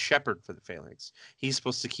like a shepherd for the Phalanx. He's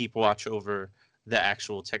supposed to keep watch over the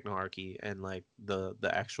actual Technarchy and like the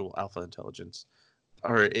actual Alpha intelligence,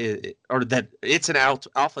 or that it's an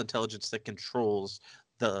alpha intelligence that controls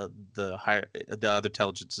the other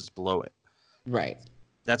intelligences below it. Right.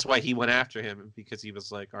 That's why he went after him, because he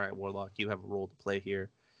was like, all right, Warlock, you have a role to play here.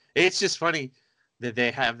 It's just funny that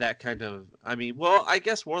they have that kind of, I mean, well, I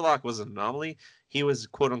guess Warlock was an anomaly. He was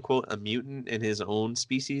quote unquote a mutant in his own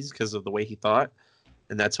species because of the way he thought,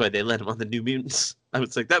 and that's why they let him on the New Mutants. I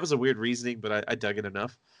was like, that was a weird reasoning, but I dug it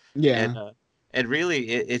enough. Yeah. And really,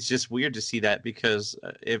 it's just weird to see that, because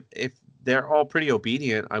if they're all pretty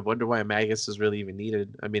obedient, I wonder why a Magus is really even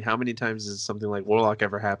needed. I mean, how many times has something like Warlock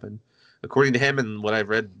ever happened? According to him and what I've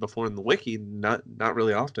read before in the wiki, not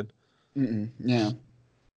really often. Yeah.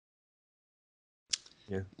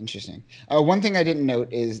 Yeah. Interesting. One thing I didn't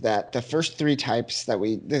note is that the first three types that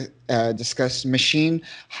we discussed, machine,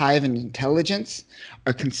 hive, and intelligence,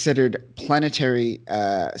 are considered planetary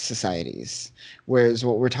societies, whereas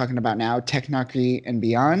what we're talking about now, Technarchy and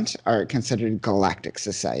beyond, are considered galactic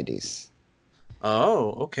societies.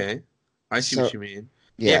 Oh, okay. I see what So- you mean.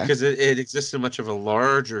 Yeah. because it exists in much of a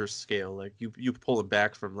larger scale. Like you pull it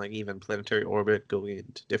back from like even planetary orbit, going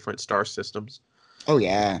into different star systems. Oh,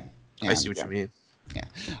 yeah. I see what you mean.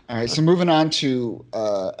 All right, so moving on to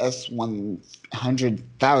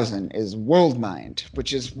S100,000 is World Mind,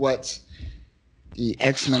 which is what the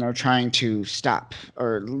X-Men are trying to stop,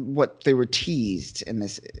 or what they were teased in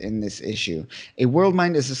this issue. A world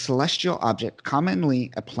mind is a celestial object,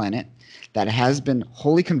 commonly a planet, that has been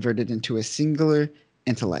wholly converted into a singular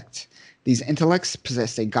intellect. These intellects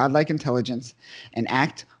possess a godlike intelligence and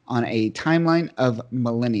act on a timeline of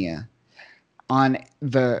millennia. On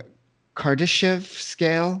the Kardashev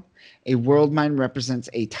scale, a world mind represents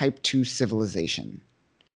a Type 2 civilization.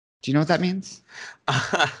 Do you know what that means?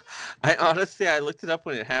 I honestly, I looked it up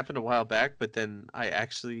when it happened a while back, but then I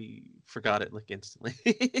actually forgot it like instantly.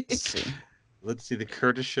 Let's see. Let's see the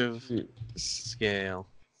Kardashev scale.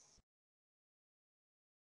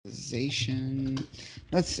 Civilization.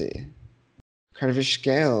 Let's see. Kardashev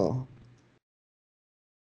scale.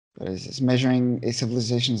 What is this? Measuring a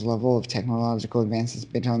civilization's level of technological advances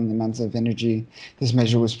based on the amounts of energy. This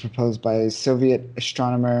measure was proposed by Soviet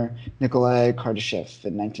astronomer Nikolai Kardashev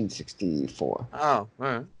in 1964. Oh, all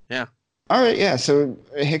right. Yeah. All right, yeah. So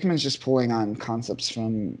Hickman's just pulling on concepts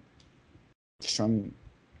from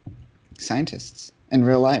scientists in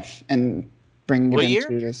real life and bringing What it year?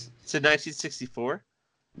 into this. It's in 1964.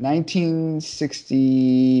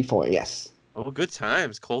 1964, yes. Oh, good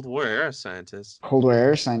times. Cold War era scientists. Cold War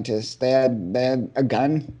era scientists. They had a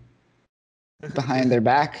gun behind their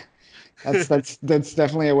back. That's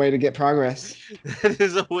definitely a way to get progress. That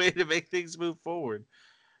is a way to make things move forward.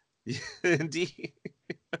 Indeed.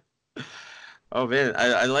 Oh man,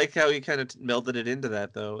 I like how he kind of melded it into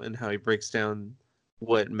that though, and how he breaks down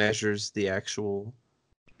what measures the actual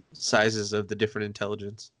sizes of the different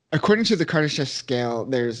intelligence. According to the Kardashev scale,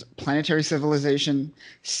 there's planetary civilization,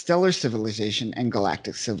 stellar civilization, and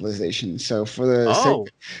galactic civilization. So for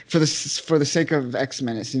the sake of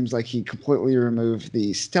X-Men, it seems like he completely removed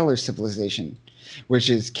the stellar civilization, which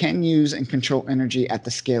is can use and control energy at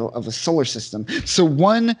the scale of a solar system. So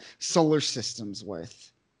one solar system's worth.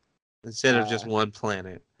 Instead of just one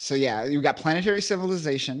planet. So yeah, you've got planetary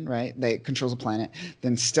civilization, right? That controls a planet.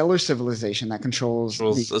 Then stellar civilization that controls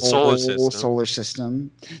the solar system.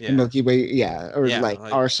 Yeah. The Milky Way, like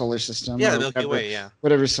our solar system. Yeah, the Milky Way, yeah.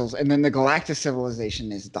 Whatever solar. And then the galactic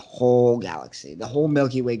civilization is the whole galaxy, the whole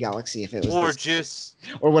Milky Way galaxy. If it was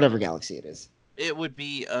or whatever galaxy it is. It would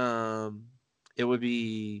be wouldn't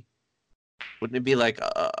it be like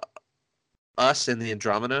us in the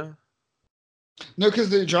Andromeda? No, because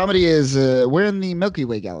the Andromeda is we're in the Milky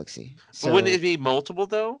Way galaxy. So but wouldn't it be multiple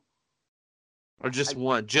though, or just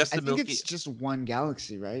one? Just the Milky. I think it's just one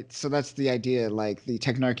galaxy, right? So that's the idea. Like the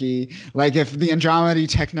Technarchy, like if the Andromeda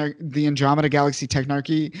Galaxy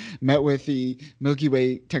Technarchy met with the Milky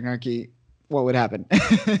Way Technarchy, what would happen?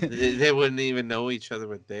 They wouldn't even know each other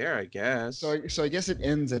were there, I guess. So I guess it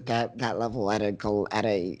ends at that level at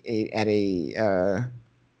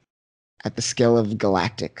the scale of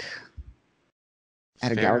galactic.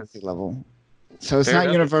 At a galaxy level. So it's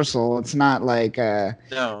not universal. It's not like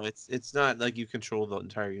No, it's not like you control the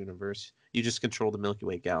entire universe. You just control the Milky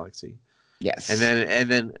Way galaxy. Yes. And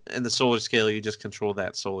then in the solar scale you just control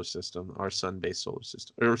that solar system, our sun-based solar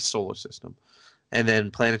system. And then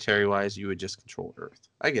planetary wise you would just control Earth.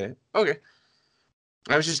 I get it. Okay.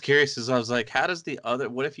 I was just curious because I was like, how does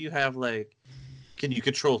what if you have like can you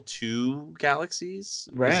control two galaxies?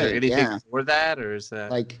 Right. Is there anything for that, or is that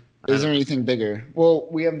like is there anything bigger? Well,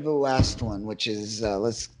 we have the last one, which is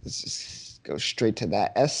let's just go straight to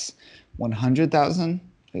that S100,000.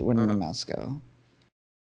 Wait, where did the mouse go?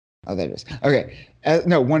 Oh, there it is. Okay,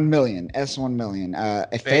 no, 1 million. S1 million.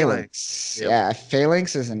 A phalanx. Yep. Yeah, a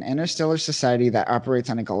phalanx is an interstellar society that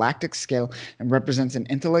operates on a galactic scale and represents an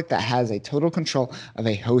intellect that has a total control of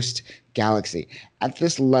a host galaxy. At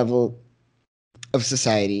this level of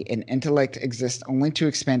society, an intellect exists only to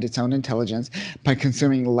expand its own intelligence by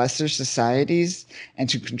consuming lesser societies and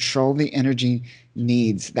to control the energy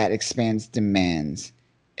needs that expands demands.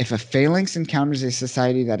 If a phalanx encounters a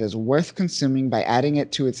society that is worth consuming by adding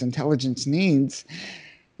it to its intelligence needs,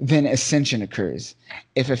 then ascension occurs.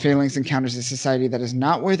 If a phalanx encounters a society that is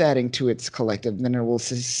not worth adding to its collective, then it will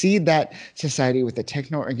succeed that society with a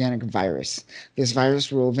techno-organic virus. This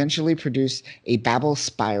virus will eventually produce a Babel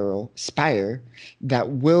spire that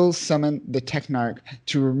will summon the Technarch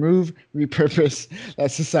to repurpose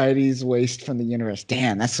that society's waste from the universe.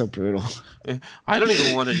 Damn, that's so brutal. I don't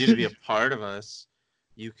even want you to be a part of us.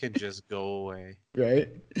 You can just go away. Right?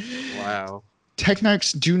 Wow.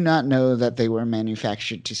 Technarchs do not know that they were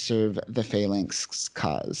manufactured to serve the phalanx's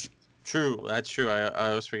cause. True, that's true. I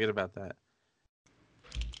always forget about that.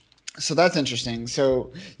 So that's interesting.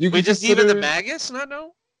 So you could just even the Magus not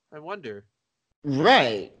know? I wonder.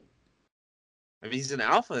 Right. I mean, he's an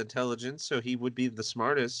alpha intelligence, so he would be the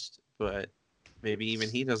smartest, but maybe even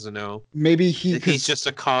he doesn't know. Maybe he's just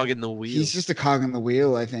a cog in the wheel. He's just a cog in the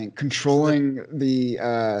wheel, I think, controlling the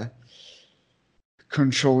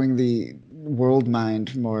world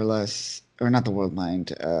mind, more or less, or not the world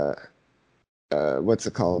mind. What's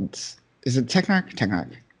it called? Is it Technarch?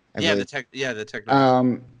 Technarch. The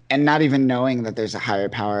Technarch. and not even knowing that there's a higher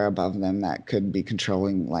power above them that could be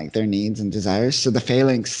controlling like their needs and desires. So the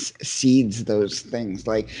phalanx seeds those things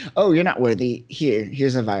like, oh, you're not worthy.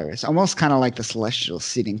 Here's a virus. Almost kind of like the celestials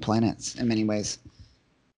seeding planets in many ways.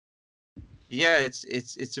 Yeah,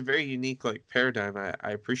 it's a very unique like paradigm.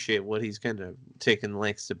 I appreciate what he's kind of taken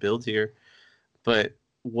lengths to build here, but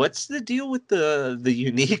what's the deal with the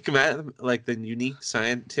unique like the unique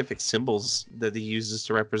scientific symbols that he uses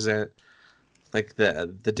to represent like the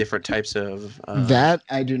different types of That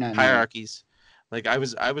I do not know. hierarchies? Like I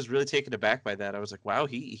was really taken aback by that. I was like, wow,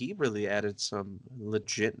 he really added some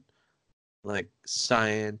legit like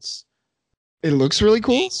science It looks really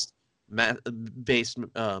cool. based math based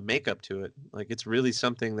makeup to it. Like it's really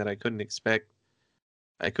something that I couldn't expect.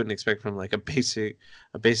 I couldn't expect from like a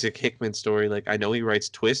basic Hickman story. Like I know he writes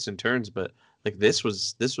twists and turns, but like this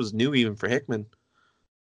was new even for Hickman.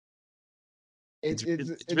 It's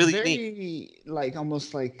really very unique. like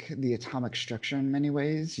almost like the atomic structure in many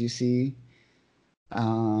ways. You see,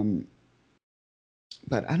 um,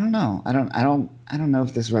 but I don't know. I don't know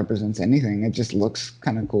if this represents anything. It just looks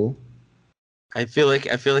kind of cool. I feel like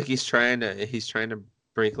he's trying to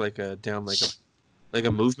break like a down like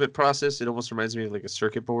a movement process. It almost reminds me of like a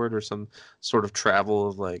circuit board or some sort of travel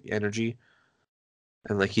of like energy.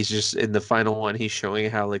 And like he's just in the final one, he's showing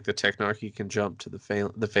how like the Technarchy can jump to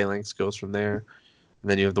the phalanx goes from there, and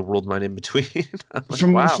then you have the world mind in between. I'm like,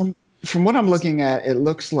 From wow. from what I'm looking at, it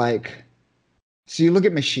looks like so you look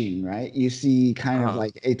at machine, right? You see kind of Uh-huh.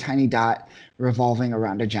 like a tiny dot revolving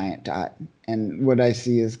around a giant dot. And what I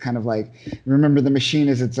see is kind of like remember the machine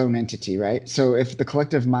is its own entity, right? So if the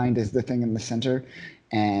collective mind is the thing in the center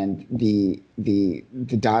and the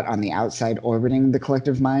dot on the outside orbiting the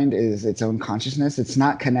collective mind is its own consciousness, it's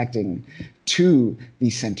not connecting to the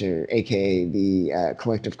center, aka the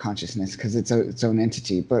collective consciousness, because it's its own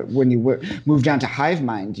entity. But when you move down to hive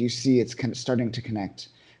mind, you see it's kind of starting to connect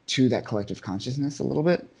to that collective consciousness a little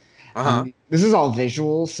bit. Uh-huh. This is all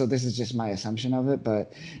visual, so this is just my assumption of it,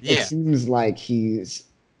 but it Yeah. seems like he's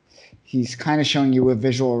kind of showing you a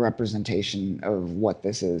visual representation of what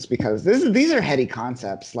this is because these are heady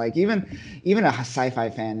concepts. Like even a sci-fi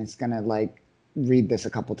fan is gonna like read this a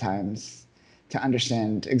couple times to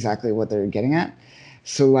understand exactly what they're getting at.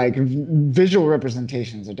 So like visual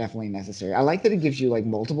representations are definitely necessary. I like that it gives you like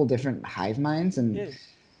multiple different hive minds and Yeah.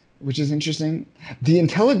 which is interesting. The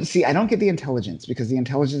intelligence, see, I don't get the intelligence because the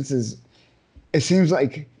intelligence is, it seems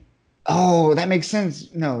like, oh, that makes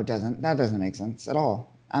sense. No, it doesn't. That doesn't make sense at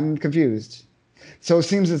all. I'm confused. So it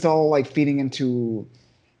seems it's all like feeding into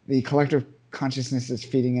the collective consciousness is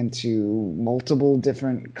feeding into multiple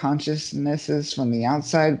different consciousnesses from the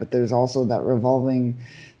outside, but there's also that revolving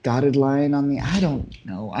dotted line on the, I don't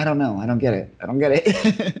know. I don't know. I don't get it. I don't get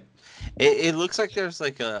it. It looks like there's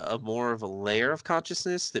like a more of a layer of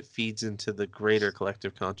consciousness that feeds into the greater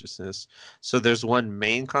collective consciousness. So there's one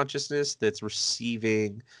main consciousness that's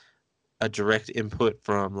receiving a direct input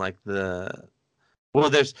from like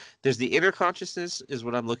there's the inner consciousness is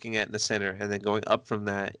what I'm looking at in the center, and then going up from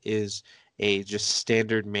that is a just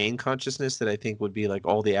standard main consciousness that I think would be like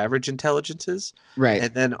all the average intelligences. Right.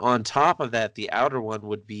 And then on top of that, the outer one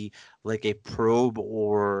would be like a probe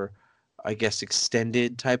or I guess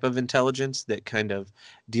extended type of intelligence that kind of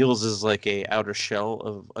deals as like a outer shell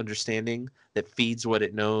of understanding that feeds what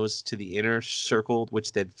it knows to the inner circle,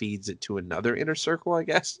 which then feeds it to another inner circle, I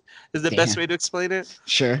guess is the best Damn. way to explain it.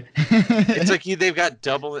 Sure. It's like they've got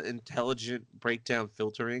double intelligent breakdown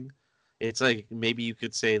filtering. It's like maybe you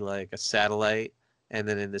could say like a satellite, and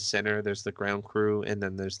then in the center there's the ground crew, and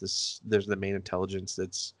then there's the main intelligence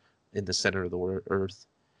that's in the center of the Earth.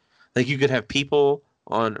 Like you could have people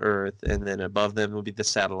on Earth, and then above them would be the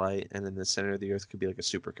satellite, and then the center of the Earth could be like a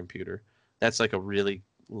supercomputer. That's like a really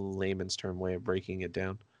layman's term way of breaking it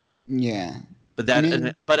down. Yeah. But I that,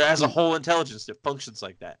 mean, but as a whole intelligence, it functions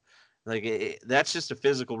like that. Like that's just a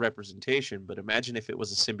physical representation. But imagine if it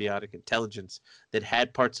was a symbiotic intelligence that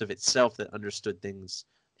had parts of itself that understood things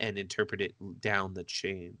and interpreted down the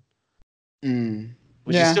chain,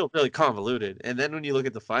 which is yeah. still really convoluted. And then when you look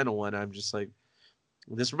at the final one, I'm just like,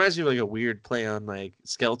 this reminds me of like a weird play on like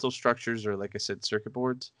skeletal structures or like I said, circuit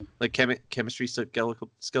boards, like chemistry skeletal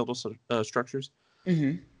structures.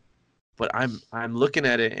 Hmm. But I'm looking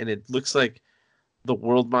at it and it looks like the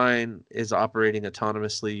world mine is operating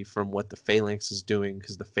autonomously from what the phalanx is doing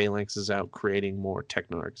because the phalanx is out creating more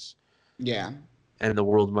technarchs Yeah. and the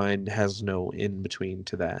world mine has no in between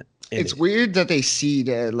to that. And It's weird that they seed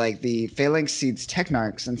like the phalanx seeds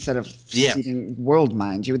technarchs instead of Yeah. seeding world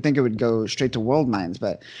mines. You would think it would go straight to world mines,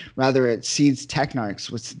 but rather it seeds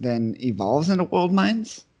technarchs, which then evolves into world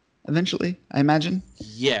mines eventually, I imagine.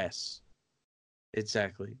 yes,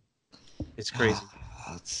 Exactly. It's crazy.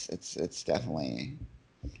 It's definitely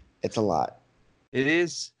it's a lot. It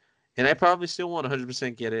is. And I probably still won't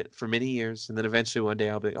 100% get it for many years. And then eventually one day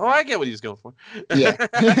I'll be like, oh, I get what he was going for.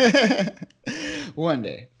 Yeah. One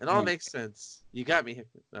day. It all makes sense. You got me.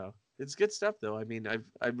 No, it's good stuff, though. I mean,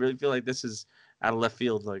 I really feel like this is out of left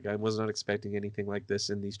field. Like, I was not expecting anything like this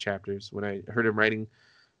in these chapters. When I heard him writing,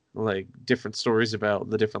 like, different stories about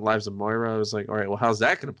the different lives of Moira, I was like, all right, well, how's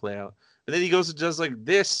that going to play out? But then he goes and does, like,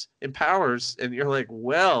 this in Powers, and you're like,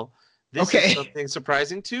 well, this is something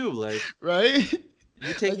surprising, too. Like, right?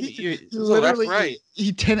 You take like you literally left, right.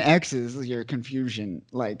 He 10x's your confusion,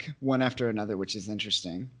 like, one after another, which is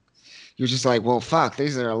interesting. You're just like, well, fuck,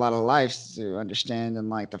 these are a lot of lives to understand and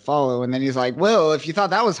like to follow. And then he's like, well, if you thought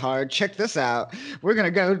that was hard, check this out. We're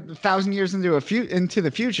gonna go 1,000 years into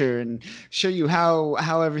the future and show you how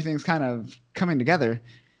everything's kind of coming together.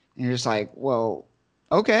 And you're just like, well,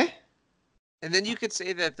 okay. And then you could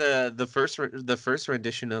say that the first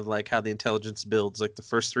rendition of like how the intelligence builds, like the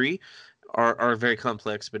first three, are very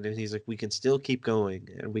complex, but then he's like, we can still keep going,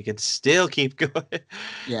 and we can still keep going.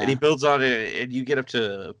 Yeah. And he builds on it, and you get up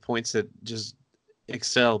to points that just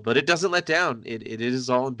excel, but it doesn't let down. It is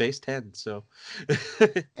all in base 10, so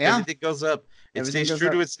everything goes up. It stays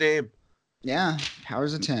true to its name. Yeah,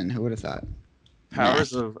 powers of 10. Who would have thought?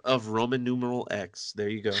 Powers of Roman numeral X. There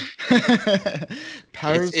you go.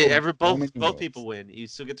 Powers. Both people win. You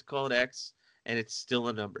still get to call it X, and it's still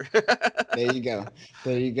a number. There you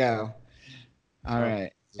go. All right.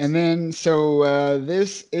 And then, so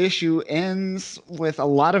this issue ends with a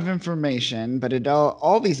lot of information, but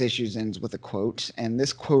all these issues ends with a quote. And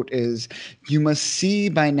this quote is, "You must see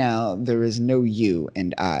by now there is no you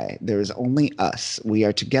and I. There is only us. We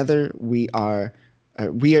are together. We are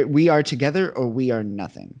together, or we are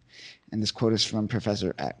nothing." And this quote is from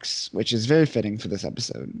Professor X, which is very fitting for this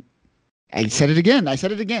episode. I said it again.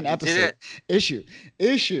 Episode.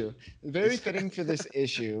 Issue. Very fitting for this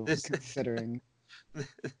issue, considering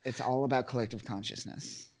it's all about collective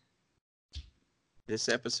consciousness. This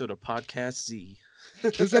episode of Podcast Z.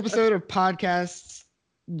 This episode of Podcasts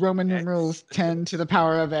Roman numerals 10 to the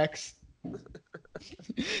power of X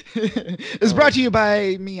is brought to you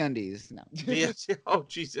by MeUndies. No. Oh,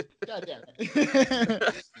 Jesus. God damn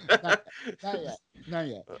it. Not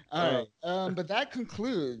yet. All right. But that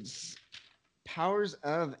concludes Powers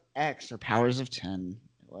of X, or Powers of 10,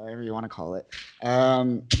 whatever you want to call it.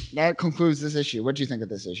 That concludes this issue. What do you think of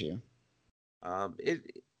this issue?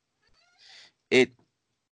 It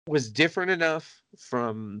was different enough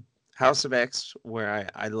from House of X where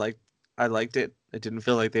I liked it. I didn't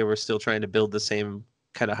feel like they were still trying to build the same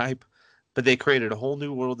kind of hype, but they created a whole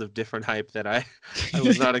new world of different hype that I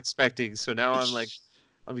was not expecting. So now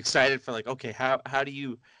I'm excited for, like, okay, how do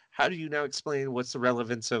you now explain what's the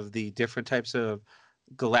relevance of the different types of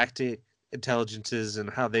galactic intelligences and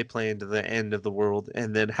how they play into the end of the world,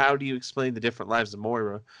 and then how do you explain the different lives of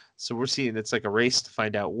Moira? So we're seeing it's like a race to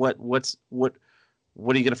find out what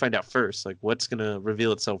are you going to find out first? Like, what's going to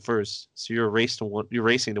reveal itself first? So you're racing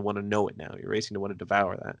to want to know it now. You're racing to want to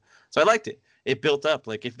devour that. So I liked it. It built up.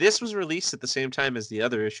 Like, if this was released at the same time as the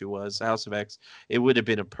other issue was, House of X, it would have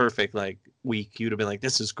been a perfect, like, week. You'd have been like,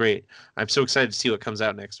 this is great. I'm so excited to see what comes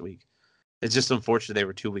out next week. It's just unfortunate they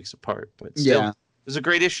were 2 weeks apart. But still, it was a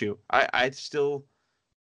great issue. I'm still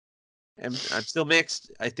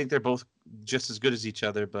mixed. I think they're both just as good as each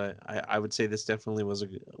other, but I would say this definitely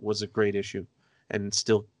was a great issue. And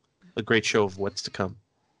still a great show of what's to come.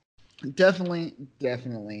 Definitely.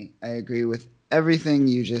 I agree with everything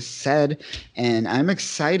you just said, and I'm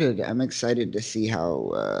excited. To see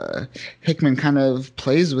how Hickman kind of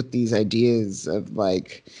plays with these ideas of,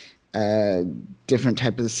 like, different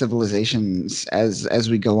types of civilizations as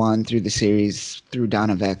we go on through the series, through Dawn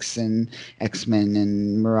of X and X-Men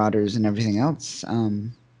and Marauders and everything else.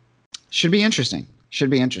 Should be interesting.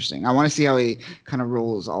 I want to see how he kind of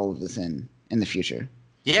rolls all of this in the future.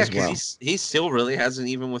 Yeah, because he still really hasn't,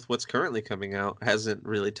 even with what's currently coming out, hasn't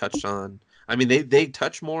really touched on. I mean, they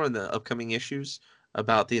touch more in the upcoming issues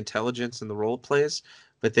about the intelligence and the role it plays,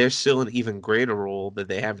 but there's still an even greater role that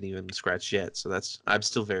they haven't even scratched yet. So I'm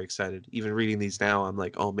still very excited. Even reading these now, I'm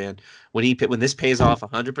like, oh man, when this pays off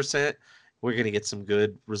 100%, we're gonna get some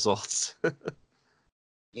good results.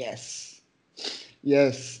 Yes,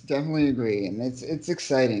 definitely agree, and it's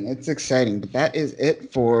exciting. But that is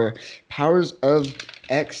it for Powers of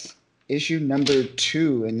X issue number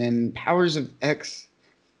 2, and then Powers of X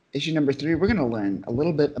issue number 3. We're gonna learn a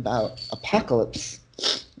little bit about Apocalypse.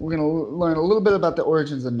 We're gonna learn a little bit about the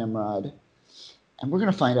origins of Nimrod, and we're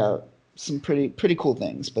gonna find out some pretty cool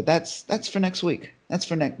things. But that's for next week. That's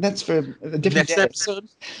for a different Next day. episode,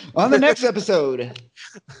 On the next episode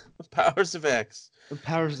Powers of X, of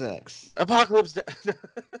Powers of X. Apocalypse.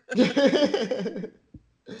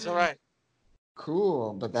 It's all right.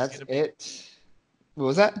 Cool, but that's gonna be- it. What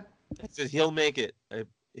was that? I said he'll make it.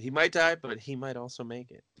 He might die, but he might also make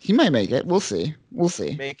it. He might make it. We'll see.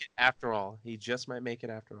 Make it after all. He just might make it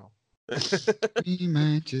after all. We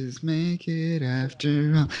might just make it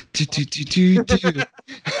after all. Do.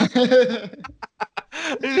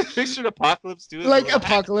 Picture Apocalypse doing Like the little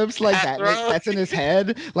Apocalypse, like that. throw. Like, that's in his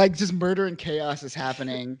head. Like just murder and chaos is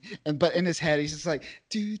happening, but in his head he's just like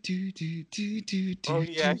do. Oh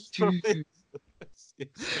yeah. do.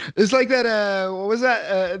 It's like that. What was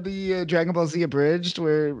that? The Dragon Ball Z Abridged,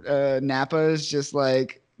 where Nappa is just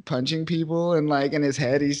like punching people, and like in his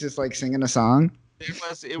head he's just like singing a song.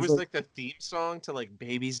 It was like the theme song to like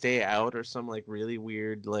Baby's Day Out or some like really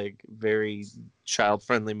weird, like very child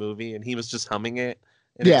friendly movie, and he was just humming it.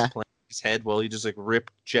 And it Yeah. was playing in his head while he just like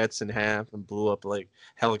ripped jets in half and blew up like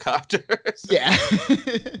helicopters. Yeah.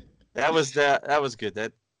 That was good.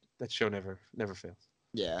 That show never fails.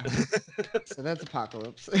 Yeah. So that's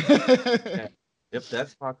Apocalypse. Yep,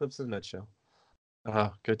 that's Apocalypse in a nutshell.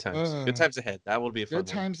 Oh, good times. Good Uh, times ahead. That will be a fun Good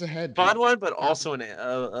times ahead. one. Fun one, but also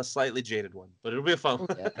a slightly jaded one. But it'll be a fun Oh,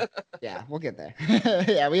 one. yeah. Yeah, we'll get there.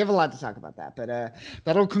 Yeah, we have a lot to talk about that. But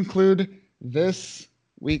that'll conclude this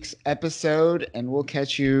week's episode, and we'll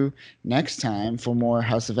catch you next time for more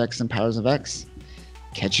House of X and Powers of X.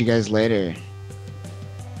 Catch you guys later.